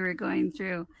imagining what you were going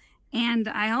through. And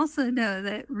I also know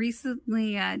that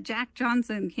recently Jack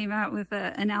Johnson came out with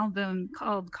an album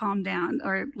called Calm Down,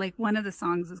 or like one of the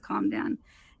songs is Calm Down.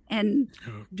 And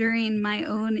during my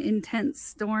own intense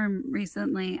storm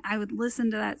recently, I would listen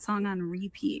to that song on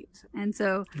repeat. And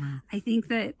so I think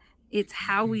that it's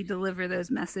how we deliver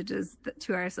those messages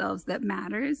to ourselves that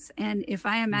matters. And if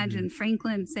I imagine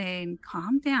Franklin saying,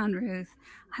 calm down, Ruth,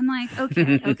 I'm like,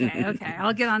 okay,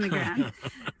 I'll get on the ground.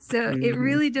 So it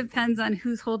really depends on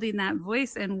who's holding that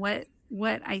voice and what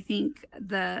I think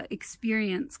the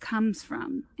experience comes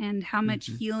from and how much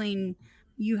healing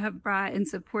you have brought and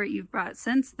support you've brought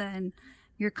since then.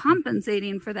 You're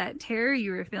compensating for that terror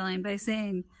you were feeling by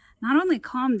saying, not only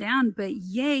calm down, but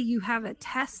yay, you have a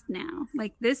test now.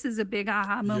 Like, this is a big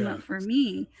aha moment for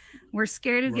me. We're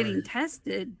scared of getting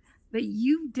tested, but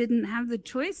you didn't have the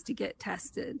choice to get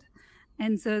tested.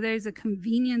 And so there's a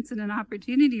convenience and an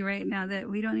opportunity right now that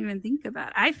we don't even think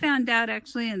about. I found out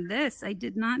actually in this, I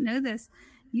did not know this.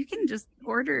 You can just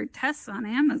order tests on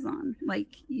Amazon,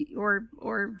 like,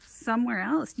 or somewhere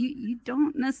else. You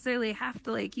don't necessarily have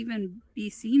to like even be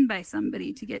seen by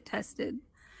somebody to get tested.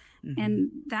 And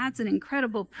that's an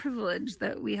incredible privilege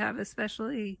that we have,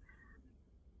 especially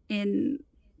in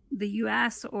the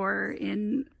US or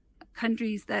in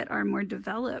countries that are more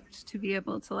developed, to be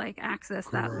able to like access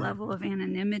that level of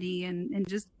anonymity and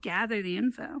just gather the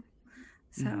info.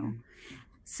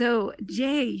 So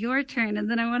Jay, your turn, and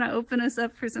then I want to open us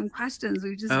up for some questions.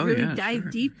 We just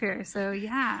dive deep here. So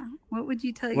what would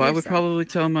you tell yourself? Well, I would probably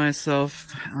tell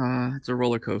myself it's a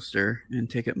roller coaster and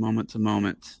take it moment to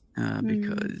moment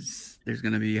because there's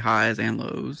going to be highs and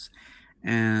lows,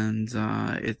 and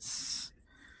it's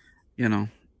moment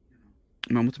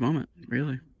to moment,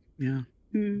 really.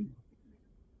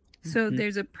 So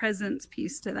there's a presence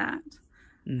piece to that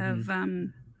of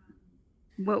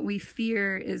what we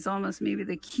fear is almost maybe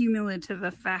the cumulative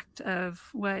effect of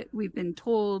what we've been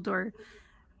told, or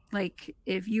like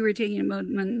if you were taking a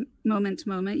moment to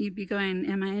moment, you'd be going,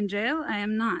 am I in jail? I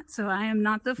am not. So I am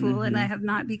not the fool, and I have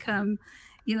not become,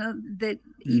 that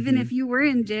even if you were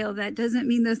in jail, that doesn't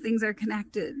mean those things are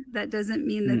connected. That doesn't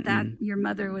mean that your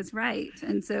mother was right.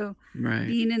 And so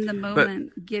being in the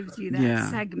moment gives you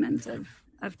that segment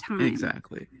of time.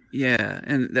 Exactly. Yeah.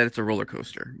 And that it's a roller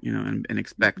coaster, and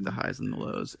expect the highs and the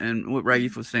lows. And what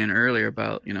Raif was saying earlier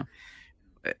about,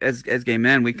 as gay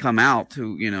men, we come out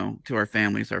to, to our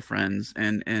families, our friends,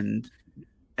 and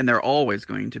they're always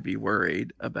going to be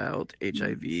worried about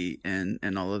HIV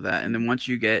and all of that. And then once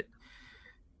you get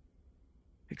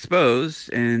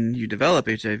exposed and you develop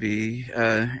HIV,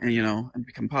 and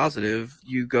become positive,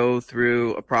 you go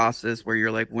through a process where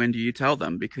you're like, when do you tell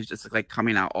them? Because it's like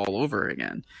coming out all over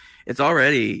again. It's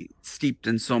already steeped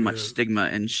in so much stigma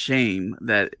and shame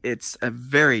that it's a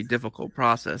very difficult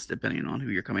process depending on who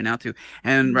you're coming out to.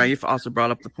 And Raif also brought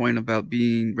up the point about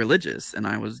being religious, and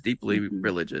I was deeply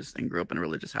religious and grew up in a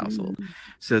religious household.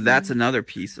 So that's another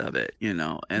piece of it,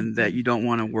 and that you don't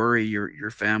want to worry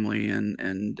your family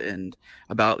and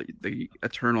about the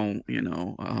eternal,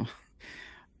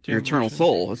 your eternal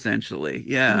soul, essentially.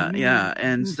 Yeah, yeah.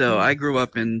 And so I grew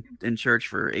up in church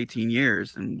for 18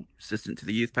 years and assistant to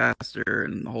the youth pastor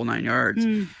and the whole 9 yards.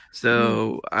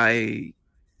 So I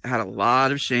had a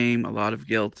lot of shame, a lot of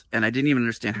guilt, and I didn't even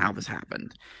understand how this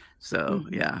happened. So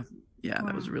yeah,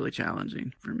 that was really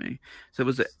challenging for me. So it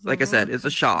was, like I said, it's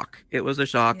a shock. It was a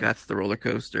shock. Yeah. That's the roller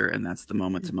coaster, and that's the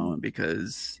moment to moment,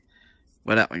 because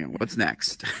what's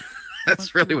next?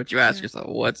 That's really what you ask yourself.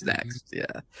 What's next? Yeah.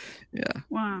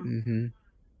 Wow.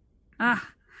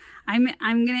 I'm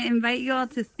going to invite you all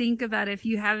to think about if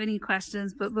you have any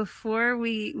questions. But before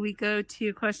we go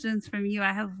to questions from you,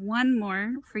 I have one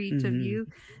more for each of you,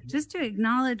 just to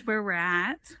acknowledge where we're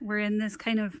at. We're in this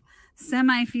kind of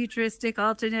semi-futuristic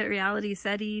alternate reality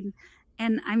setting.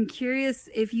 And I'm curious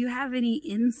if you have any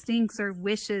instincts or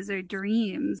wishes or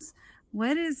dreams.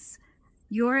 What is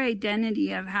your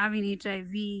identity of having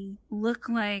HIV look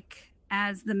like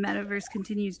as the metaverse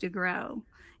continues to grow?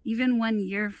 Even 1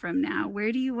 year from now,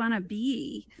 where do you want to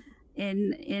be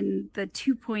in the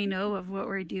 2.0 of what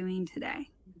we're doing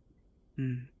today?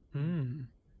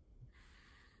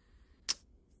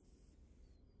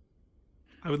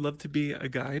 I would love to be a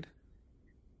guide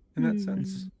in that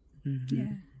sense.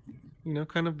 Yeah. You know,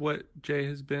 kind of what Jay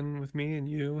has been with me, and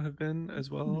you have been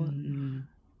as well.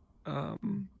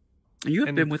 You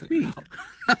have been with me.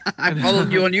 I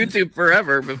followed you on YouTube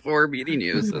forever before meeting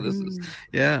you. So this is,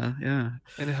 yeah.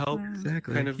 And help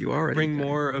kind of bring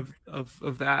more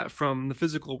of that from the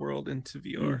physical world into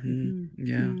VR.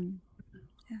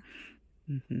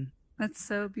 That's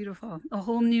so beautiful. A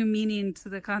whole new meaning to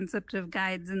the concept of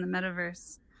guides in the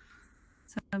metaverse.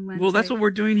 Well, that's what we're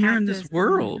doing here in this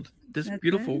world, this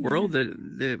beautiful world that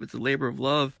it's a labor of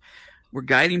love. We're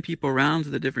guiding people around to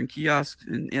the different kiosks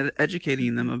and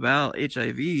educating them about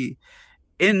HIV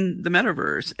in the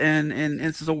metaverse, and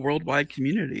it's a worldwide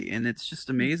community, and it's just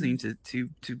amazing to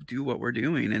do what we're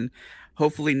doing. And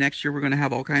hopefully next year we're going to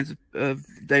have all kinds of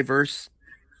diverse,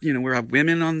 we'll have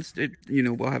women on the stage,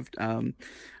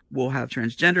 we'll have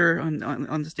transgender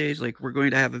on the stage. Like, we're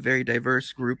going to have a very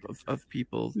diverse group of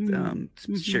people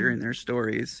sharing their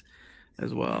stories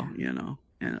as well, and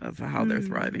of how they're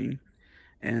thriving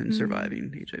and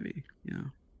surviving HIV,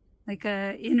 like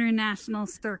a international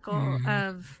circle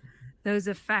of those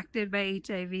affected by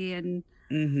HIV. And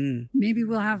maybe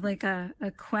we'll have like a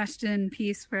question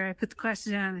piece where I put the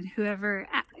question on, and whoever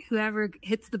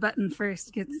hits the button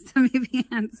first gets to maybe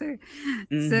answer.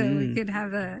 So we could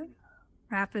have a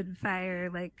rapid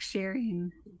fire like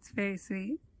sharing. It's very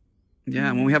sweet. Yeah,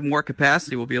 and when we have more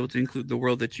capacity, we'll be able to include the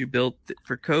world that you built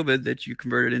for COVID, that you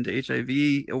converted into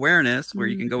HIV awareness, where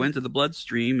you can go into the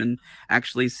bloodstream and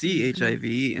actually see HIV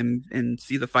and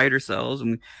see the fighter cells.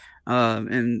 And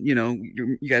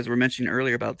you guys were mentioning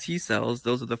earlier about T cells.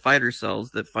 Those are the fighter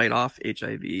cells that fight off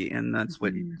HIV, and that's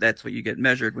what you get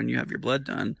measured when you have your blood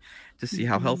done, to see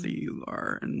how healthy you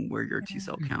are and where your T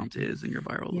cell count is and your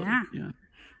viral load. Yeah.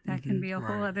 That can be a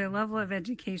whole other level of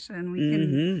education. We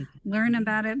can learn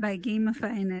about it by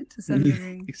gamifying it to some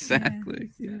degree.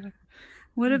 Exactly. Yeah.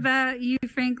 What about you,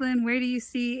 Franklin? Where do you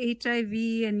see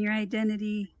HIV and your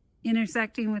identity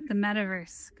intersecting with the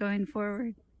metaverse going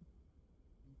forward?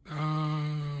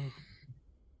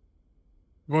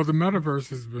 Well, the metaverse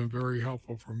has been very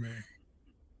helpful for me,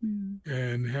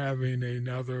 and having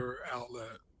another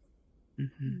outlet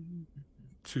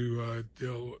to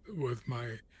deal with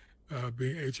my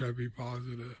being HIV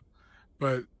positive.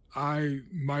 But my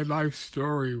life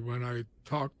story, when I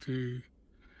talked to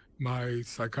my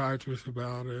psychiatrist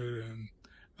about it and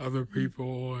other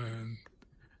people, and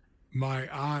my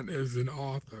aunt is an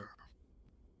author,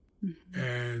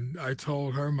 and I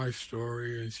told her my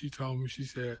story, and she told me, she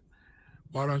said,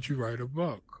 "Why don't you write a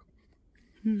book?"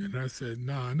 And I said,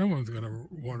 "Nah, no one's going to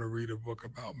want to read a book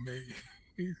about me."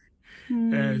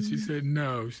 And she said,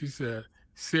 "No," she said,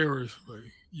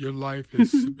 "seriously, your life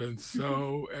has been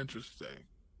so interesting."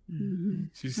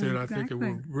 She said, "I think it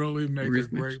would really make a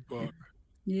great book."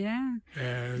 Yeah.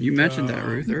 And you mentioned that,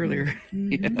 Ruth, earlier.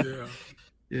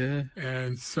 Yeah.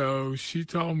 And so she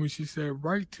told me, she said,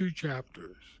 "Write 2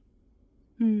 chapters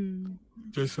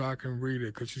just so I can read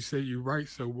it, because she said you write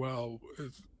so well.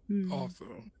 It's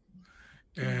awesome."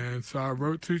 And so I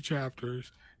wrote 2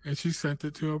 chapters, and she sent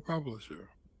it to a publisher.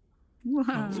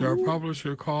 Wow. So our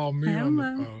publisher called me on the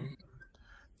phone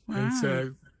and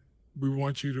said, "We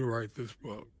want you to write this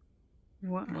book."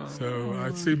 Wow. So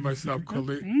I see myself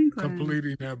completing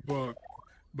that book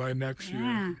by next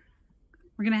year.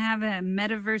 We're going to have a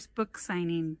metaverse book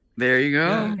signing. There you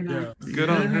go. Yeah. Good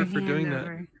on her for doing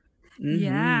that.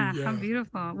 Yeah, how Yeah.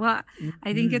 beautiful. Well,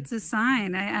 I think it's a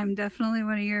sign. I'm definitely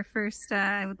one of your first.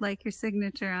 I would like your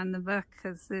signature on the book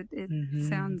because it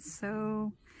sounds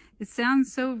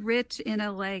so rich in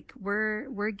a like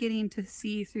we're getting to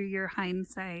see through your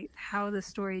hindsight how the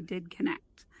story did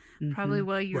connect. Probably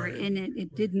while you were Right. in it,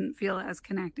 it didn't feel as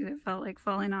connected. It felt like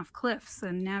falling off cliffs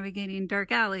and navigating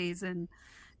dark alleys and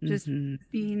just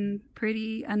being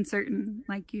pretty uncertain,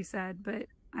 like you said. But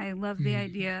I love the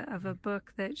idea of a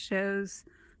book that shows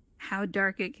how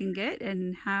dark it can get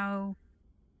and how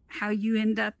you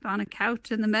end up on a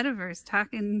couch in the metaverse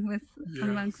talking with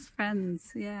amongst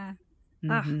friends. Yeah.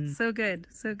 Oh, so good.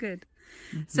 So good.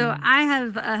 So I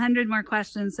have 100 more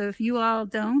questions. So if you all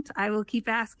don't, I will keep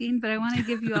asking, but I want to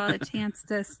give you all a chance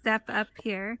to step up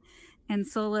here and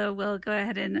Solo will go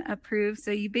ahead and approve.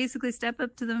 So you basically step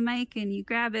up to the mic and you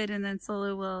grab it and then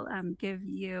Solo will give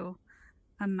you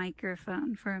a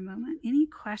microphone for a moment. Any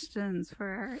questions for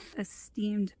our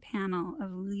esteemed panel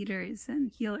of leaders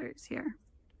and healers here?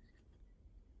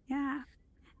 Yeah.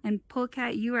 And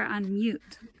Polecat, you are on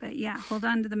mute. But yeah, hold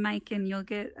on to the mic and you'll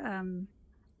get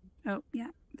oh yeah,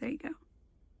 there you go.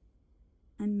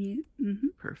 Unmute.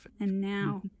 Perfect. And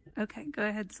now okay, go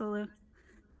ahead, Solo.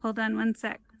 Hold on one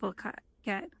sec, Polecat.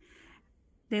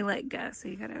 They let go, so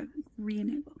you gotta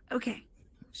re-enable. Okay.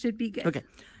 Should be good. Okay.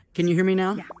 Can you hear me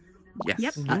now? Yeah.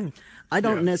 Yes. Yep. I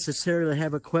don't necessarily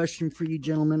have a question for you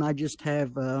gentlemen. I just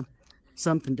have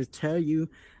something to tell you.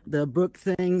 The book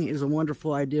thing is a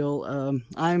wonderful ideal.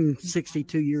 I'm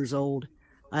 62 years old.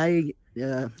 I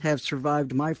have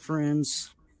survived my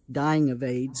friends dying of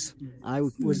AIDS. I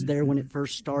was there when it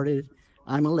first started.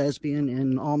 I'm a lesbian,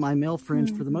 and all my male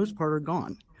friends, for the most part, are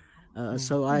gone.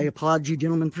 So I applaud you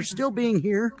gentlemen for still being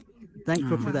here.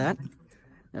 Thankful for that.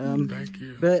 Thank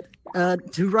you. But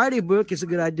to write a book is a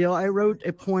good idea. I wrote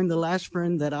a poem. The last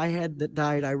friend that I had that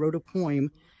died, I wrote a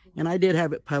poem, and I did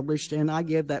have it published, and I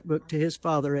gave that book to his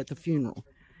father at the funeral.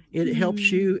 It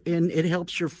helps you, and it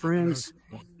helps your friends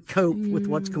cope with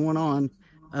what's going on.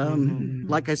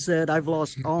 Like I said, I've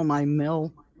lost all my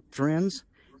male friends,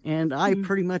 and I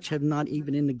pretty much have not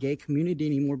even in the gay community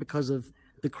anymore because of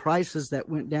the crisis that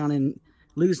went down and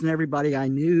losing everybody I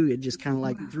knew. It just kind of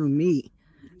like threw me.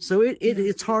 So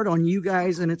it's hard on you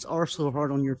guys, and it's also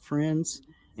hard on your friends.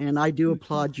 And I do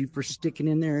applaud you for sticking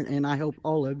in there, and I hope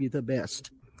all of you the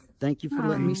best. Thank you for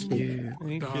letting me speak.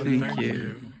 Thank Thank you.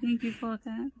 you. Thank you,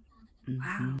 Polecat.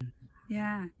 Wow.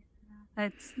 Yeah.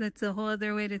 That's a whole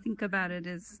other way to think about it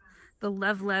is the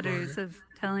love letters of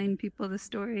telling people the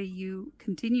story you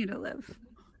continue to live.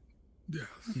 Yes.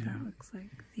 What that looks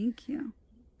like. Thank you.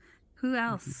 Who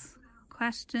else?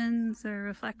 Questions or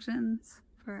reflections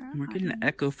for our We're getting an audience?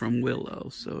 echo from Willow,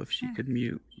 so if she could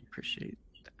mute, appreciate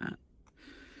that.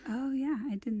 Oh yeah,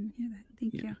 I didn't hear that.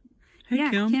 Thank you. Hey, Yeah,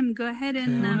 Kim. Kim, go ahead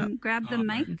and Kim. grab the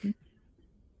mic,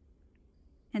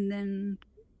 and then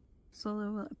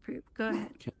Solo will approve. Go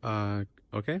ahead.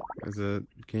 Okay.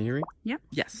 Can you hear me? Yep.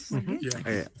 Yes. We're good. Yes.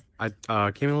 Okay. I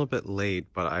came a little bit late,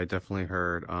 but I definitely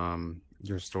heard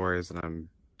your stories, and I'm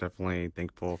definitely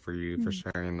thankful for you for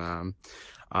sharing them.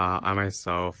 I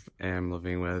myself am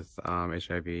living with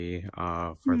HIV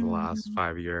for the last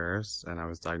 5 years, and I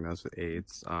was diagnosed with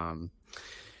AIDS Wow.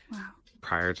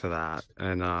 prior to that.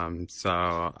 And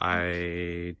so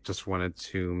I just wanted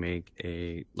to make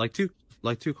two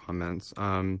comments.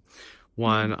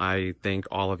 One, I thank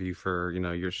all of you for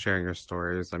your sharing your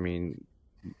stories. I mean,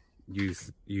 you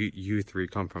three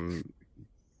come from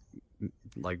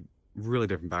like really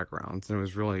different backgrounds, and it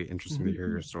was really interesting to hear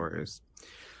your stories.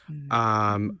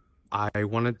 I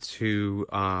wanted to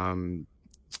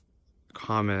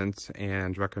comment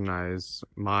and recognize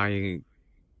my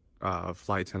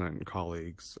flight attendant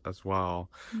colleagues as well,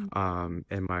 and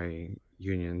my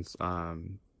unions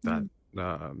that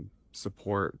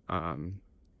support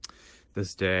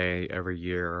this day every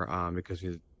year, because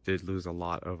we did lose a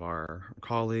lot of our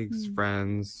colleagues,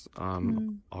 friends.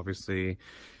 Obviously,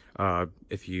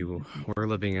 if you were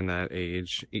living in that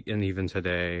age, and even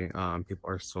today, people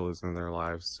are still losing their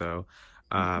lives. So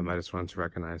I just wanted to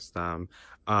recognize them.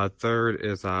 Third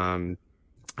is, I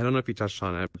don't know if you touched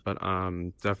on it, but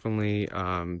definitely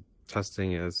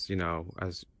testing is,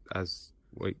 as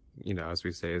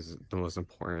we say, is the most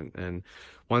important. And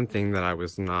one thing that I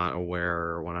was not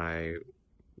aware when I,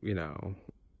 when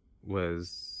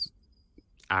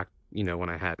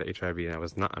I had HIV and I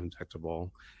was not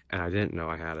undetectable and I didn't know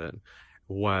I had it,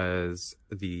 was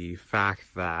the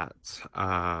fact that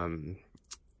I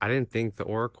didn't think the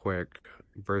Oraquick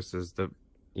versus the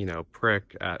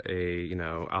prick at a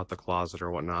out the closet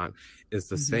or whatnot is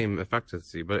the same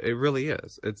efficacy, but it really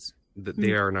is.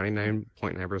 they are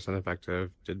 99.9%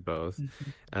 effective. Did both,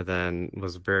 and then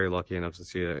was very lucky enough to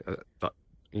see a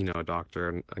doctor.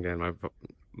 And again,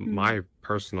 my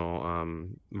personal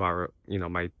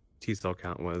my T cell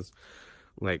count was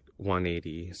like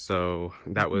 180, so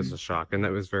that was a shock, and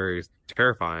that was very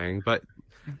terrifying. But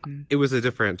it was a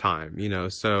different time,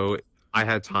 so I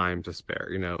had time to spare.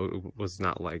 It was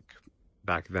not like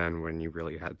back then when you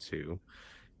really had to,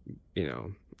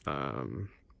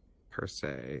 per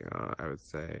se, I would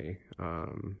say,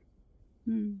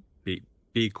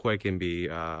 be quick and be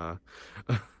like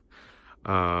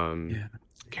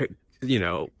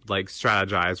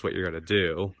strategize what you're gonna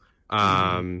do.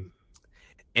 And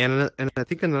I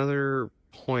think another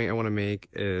point I want to make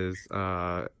is,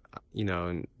 and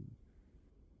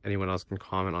anyone else can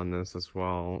comment on this as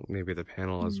well, maybe the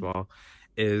panel as well,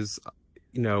 is,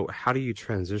 how do you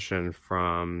transition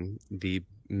from the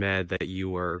med that you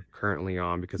were currently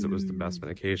on because it was the best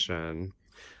medication?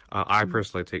 I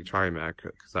personally take Trimac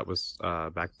because that was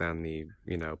back then the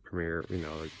premier,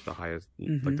 like the highest,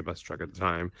 like the best drug at the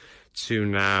time. To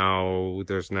now,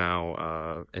 there's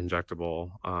now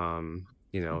injectable,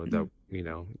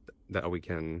 that we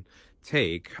can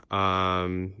take,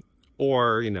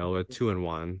 or a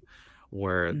 2-in-1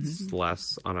 where it's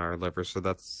less on our liver. So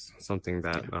that's something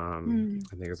that I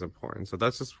think is important. So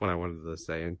that's just what I wanted to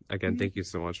say. And again, thank you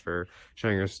so much for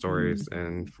sharing your stories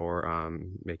and for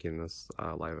making this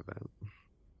live event.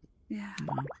 Yeah,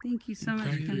 thank you so much.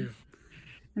 Thank you.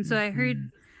 And so I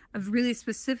heard a really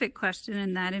specific question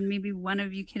in that, and maybe one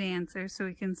of you can answer so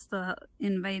we can still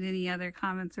invite any other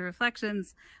comments or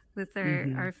reflections with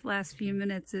our last few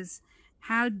minutes, is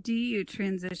how do you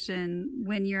transition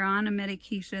when you're on a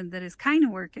medication that is kind of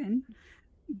working,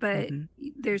 but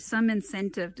there's some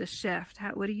incentive to shift?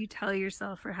 What do you tell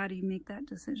yourself, or how do you make that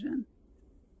decision?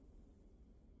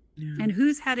 Yeah. And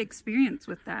who's had experience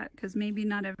with that? Because maybe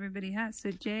not everybody has. So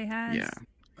Jay has. Yeah,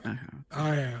 I have.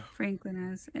 I have. Franklin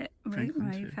has. Right?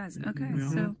 Raif has. Okay,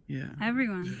 so yeah,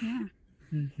 everyone.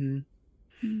 Yeah.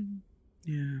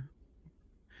 Yeah.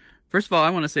 First of all,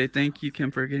 I want to say thank you, Kim,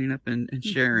 for getting up and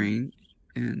sharing.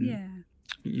 And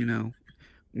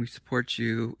we support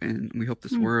you, and we hope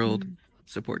this world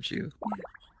supports you.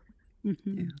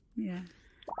 Yeah.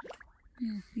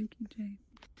 Thank you, Jay.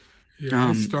 Yeah,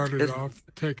 I started off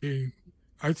taking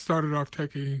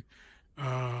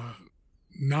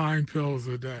 9 pills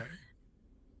a day.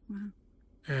 Wow.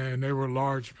 And they were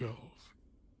large pills.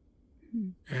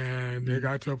 And they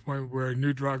got to a point where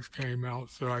new drugs came out,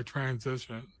 so I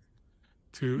transitioned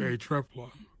to a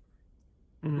tripla,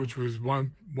 which was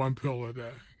one pill a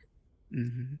day.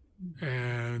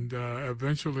 And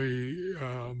eventually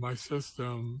my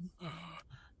system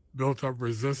built up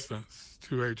resistance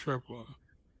to a tripla.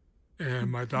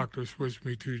 And my doctor switched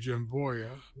me to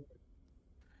Genvoya.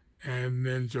 And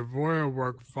then Genvoya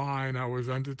worked fine. I was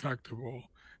undetectable,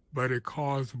 but it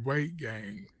caused weight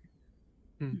gain.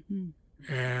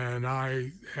 And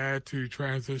I had to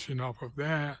transition off of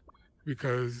that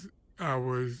because I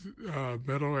was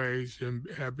middle-aged and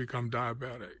had become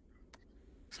diabetic.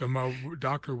 So my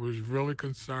doctor was really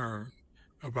concerned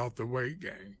about the weight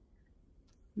gain.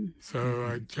 So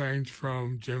I changed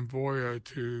from Genvoya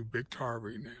to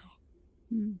Biktarvy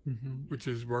now, which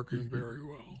is working very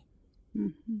well.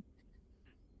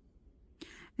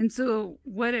 And so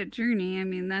what a journey. I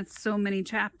mean, that's so many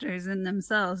chapters in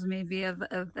themselves, maybe of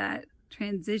that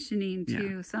transitioning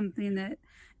to something that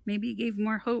maybe gave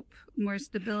more hope, more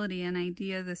stability, an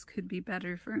idea this could be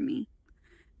better for me.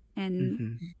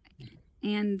 And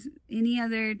and any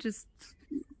other just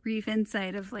brief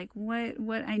insight of like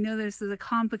what I know this is a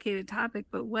complicated topic,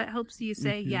 but what helps you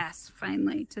say yes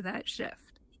finally to that shift?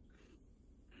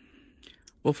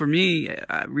 Well, for me,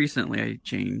 recently I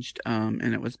changed, and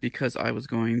it was because I was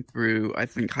going through, I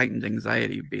think, heightened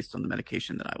anxiety based on the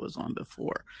medication that I was on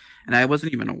before. And I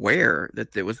wasn't even aware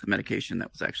that it was the medication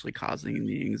that was actually causing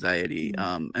the anxiety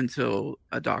until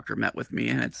a doctor met with me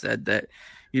and had said that,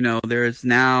 there is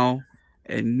now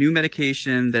a new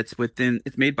medication that's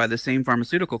it's made by the same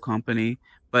pharmaceutical company,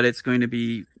 but it's going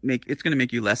to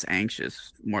make you less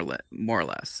anxious, more or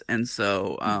less. And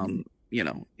so,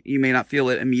 you may not feel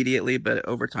it immediately, but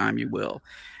over time you will.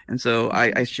 And so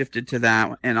I shifted to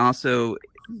that. And also,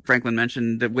 Franklin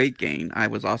mentioned the weight gain. I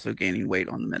was also gaining weight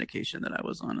on the medication that I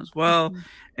was on as well.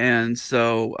 And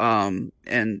so,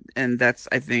 and that's,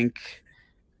 I think,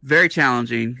 very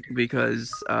challenging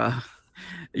because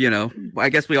I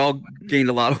guess we all gained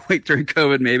a lot of weight during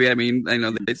COVID, maybe. I mean, I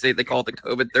know they say they call it the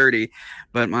COVID 30,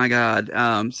 but my God.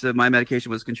 So my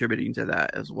medication was contributing to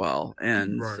that as well.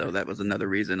 And Right. so that was another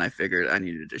reason I figured I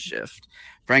needed to shift.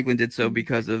 Franklin did so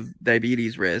because of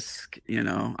diabetes risk.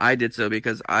 I did so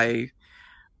because I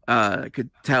could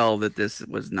tell that this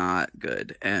was not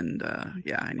good, and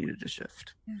I needed to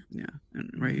shift. Yeah.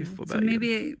 And Raif, what So about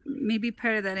you? maybe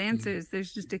part of that answer is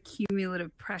there's just a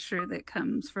cumulative pressure that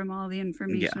comes from all the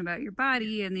information about your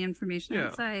body and the information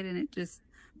outside, and it just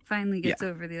finally gets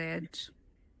over the edge.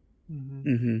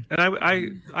 And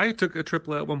I took a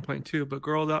triplet at one point too, but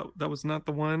girl, that was not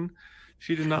the one.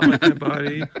 She did not like my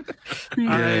body.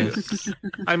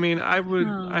 I mean,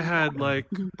 I had like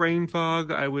brain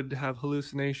fog. I would have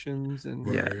hallucinations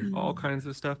and all kinds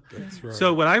of stuff. That's right.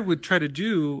 So what I would try to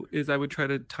do is I would try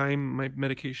to time my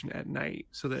medication at night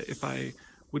so that if I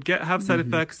would have side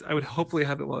effects, I would hopefully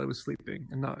have it while I was sleeping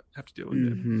and not have to deal with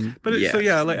it. But so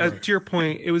yeah, like to your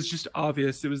point, it was just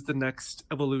obvious. It was the next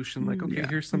evolution. Like, okay,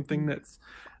 here's something that's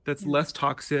less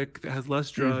toxic, that has less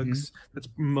drugs, that's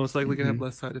most likely going to have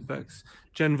less side effects.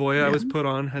 Genvoya I was put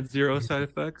on had 0 side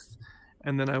effects.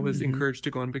 And then I was encouraged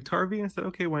to go on Biktarvy. I said,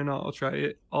 okay, why not? I'll try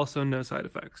it. Also, no side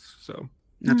effects. So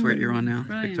that's where you're on now,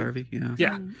 Biktarvy.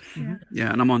 Yeah.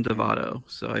 Yeah, and I'm on Dovato.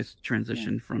 So I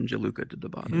transitioned from Jaluca to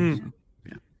Dovato.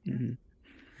 So,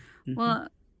 Well,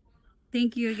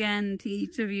 thank you again to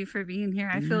each of you for being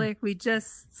here. I feel like we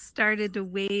just started to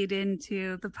wade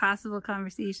into the possible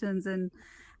conversations, and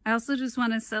I also just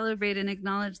want to celebrate and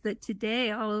acknowledge that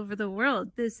today, all over the world,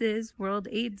 this is World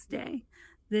AIDS Day.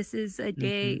 This is a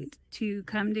day to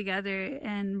come together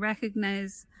and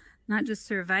recognize not just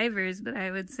survivors, but I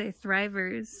would say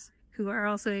thrivers who are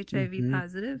also HIV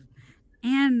positive,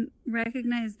 and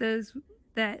recognize those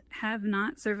that have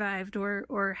not survived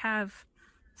or have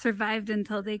survived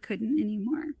until they couldn't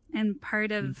anymore. And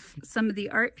part of some of the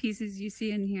art pieces you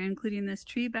see in here, including this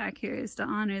tree back here, is to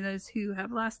honor those who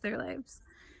have lost their lives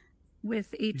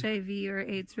with HIV or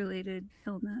AIDS related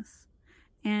illness.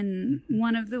 And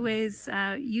one of the ways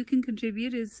you can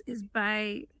contribute is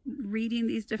by reading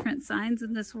these different signs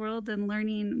in this world and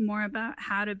learning more about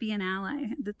how to be an ally.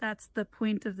 That's the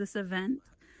point of this event.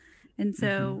 And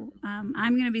so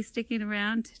I'm going to be sticking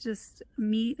around to just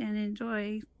meet and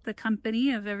enjoy the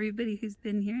company of everybody who's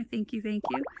been here. Thank you. Thank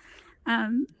you.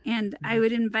 And I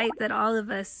would invite that all of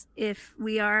us, if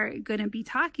we are going to be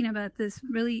talking about this,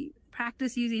 really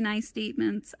practice using I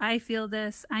statements. I feel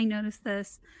this. I notice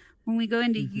this. When we go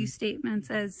into you statements,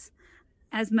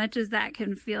 as much as that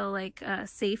can feel like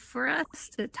safe for us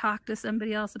to talk to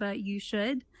somebody else about, you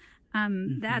should.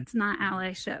 That's not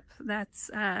allyship. That's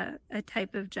a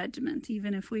type of judgment,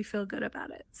 even if we feel good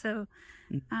about it. So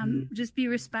just be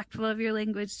respectful of your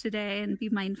language today and be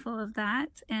mindful of that.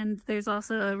 And there's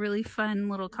also a really fun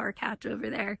little car catch over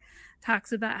there,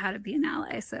 talks about how to be an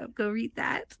ally. So go read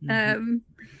that.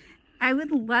 I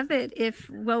would love it if,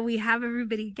 while we have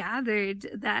everybody gathered,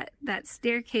 that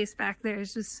staircase back there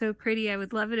is just so pretty. I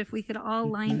would love it if we could all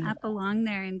line up along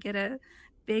there and get a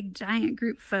big giant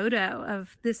group photo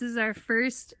of this is our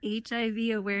first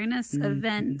HIV awareness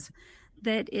event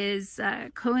that is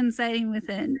coinciding with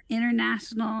an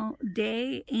international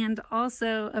day and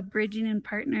also a bridging in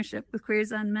partnership with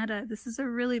Queers on Meta. This is a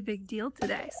really big deal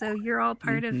today. So you're all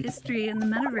part of history in the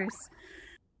metaverse.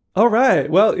 All right.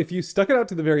 Well, if you stuck it out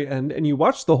to the very end and you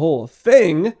watched the whole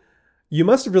thing, you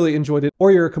must have really enjoyed it,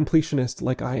 or you're a completionist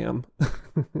like I am.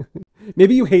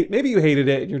 maybe you hated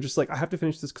it and you're just like, I have to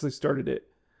finish this because I started it.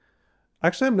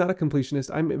 Actually, I'm not a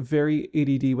completionist. I'm very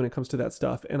ADD when it comes to that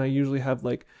stuff. And I usually have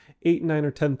like 8, 9,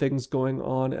 or 10 things going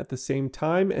on at the same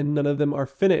time, and none of them are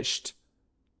finished.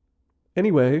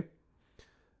 Anyway,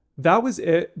 that was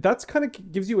it. That's kind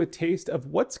of gives you a taste of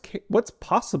what's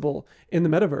possible in the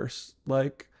metaverse.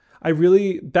 Like,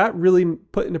 that really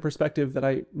put into perspective that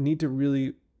I need to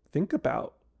really think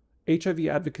about HIV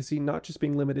advocacy, not just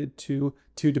being limited to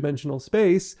 2-dimensional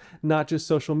space, not just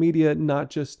social media, not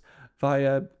just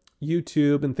via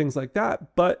YouTube and things like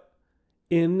that, but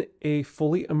in a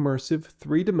fully immersive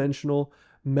 3-dimensional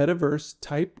metaverse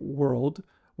type world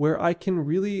where I can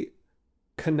really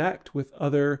connect with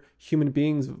other human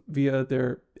beings via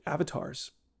their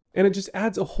avatars. And it just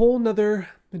adds a whole nother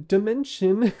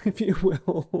dimension, if you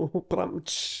will,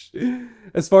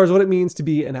 as far as what it means to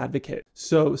be an advocate.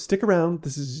 So stick around.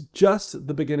 This is just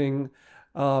the beginning.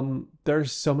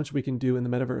 There's so much we can do in the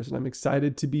metaverse, and I'm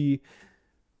excited to be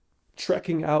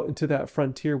trekking out into that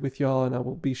frontier with y'all, and I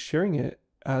will be sharing it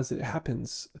as it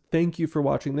happens. Thank you for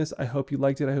watching this. I hope you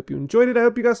liked it. I hope you enjoyed it. I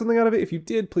hope you got something out of it. If you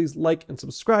did, please like and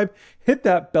subscribe. Hit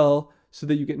that bell so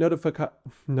that you get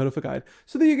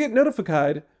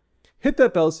notified. hit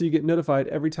that bell so you get notified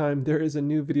every time there is a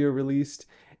new video released.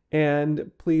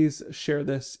 And please share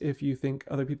this if you think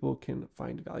other people can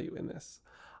find value in this.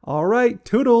 All right,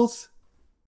 toodles.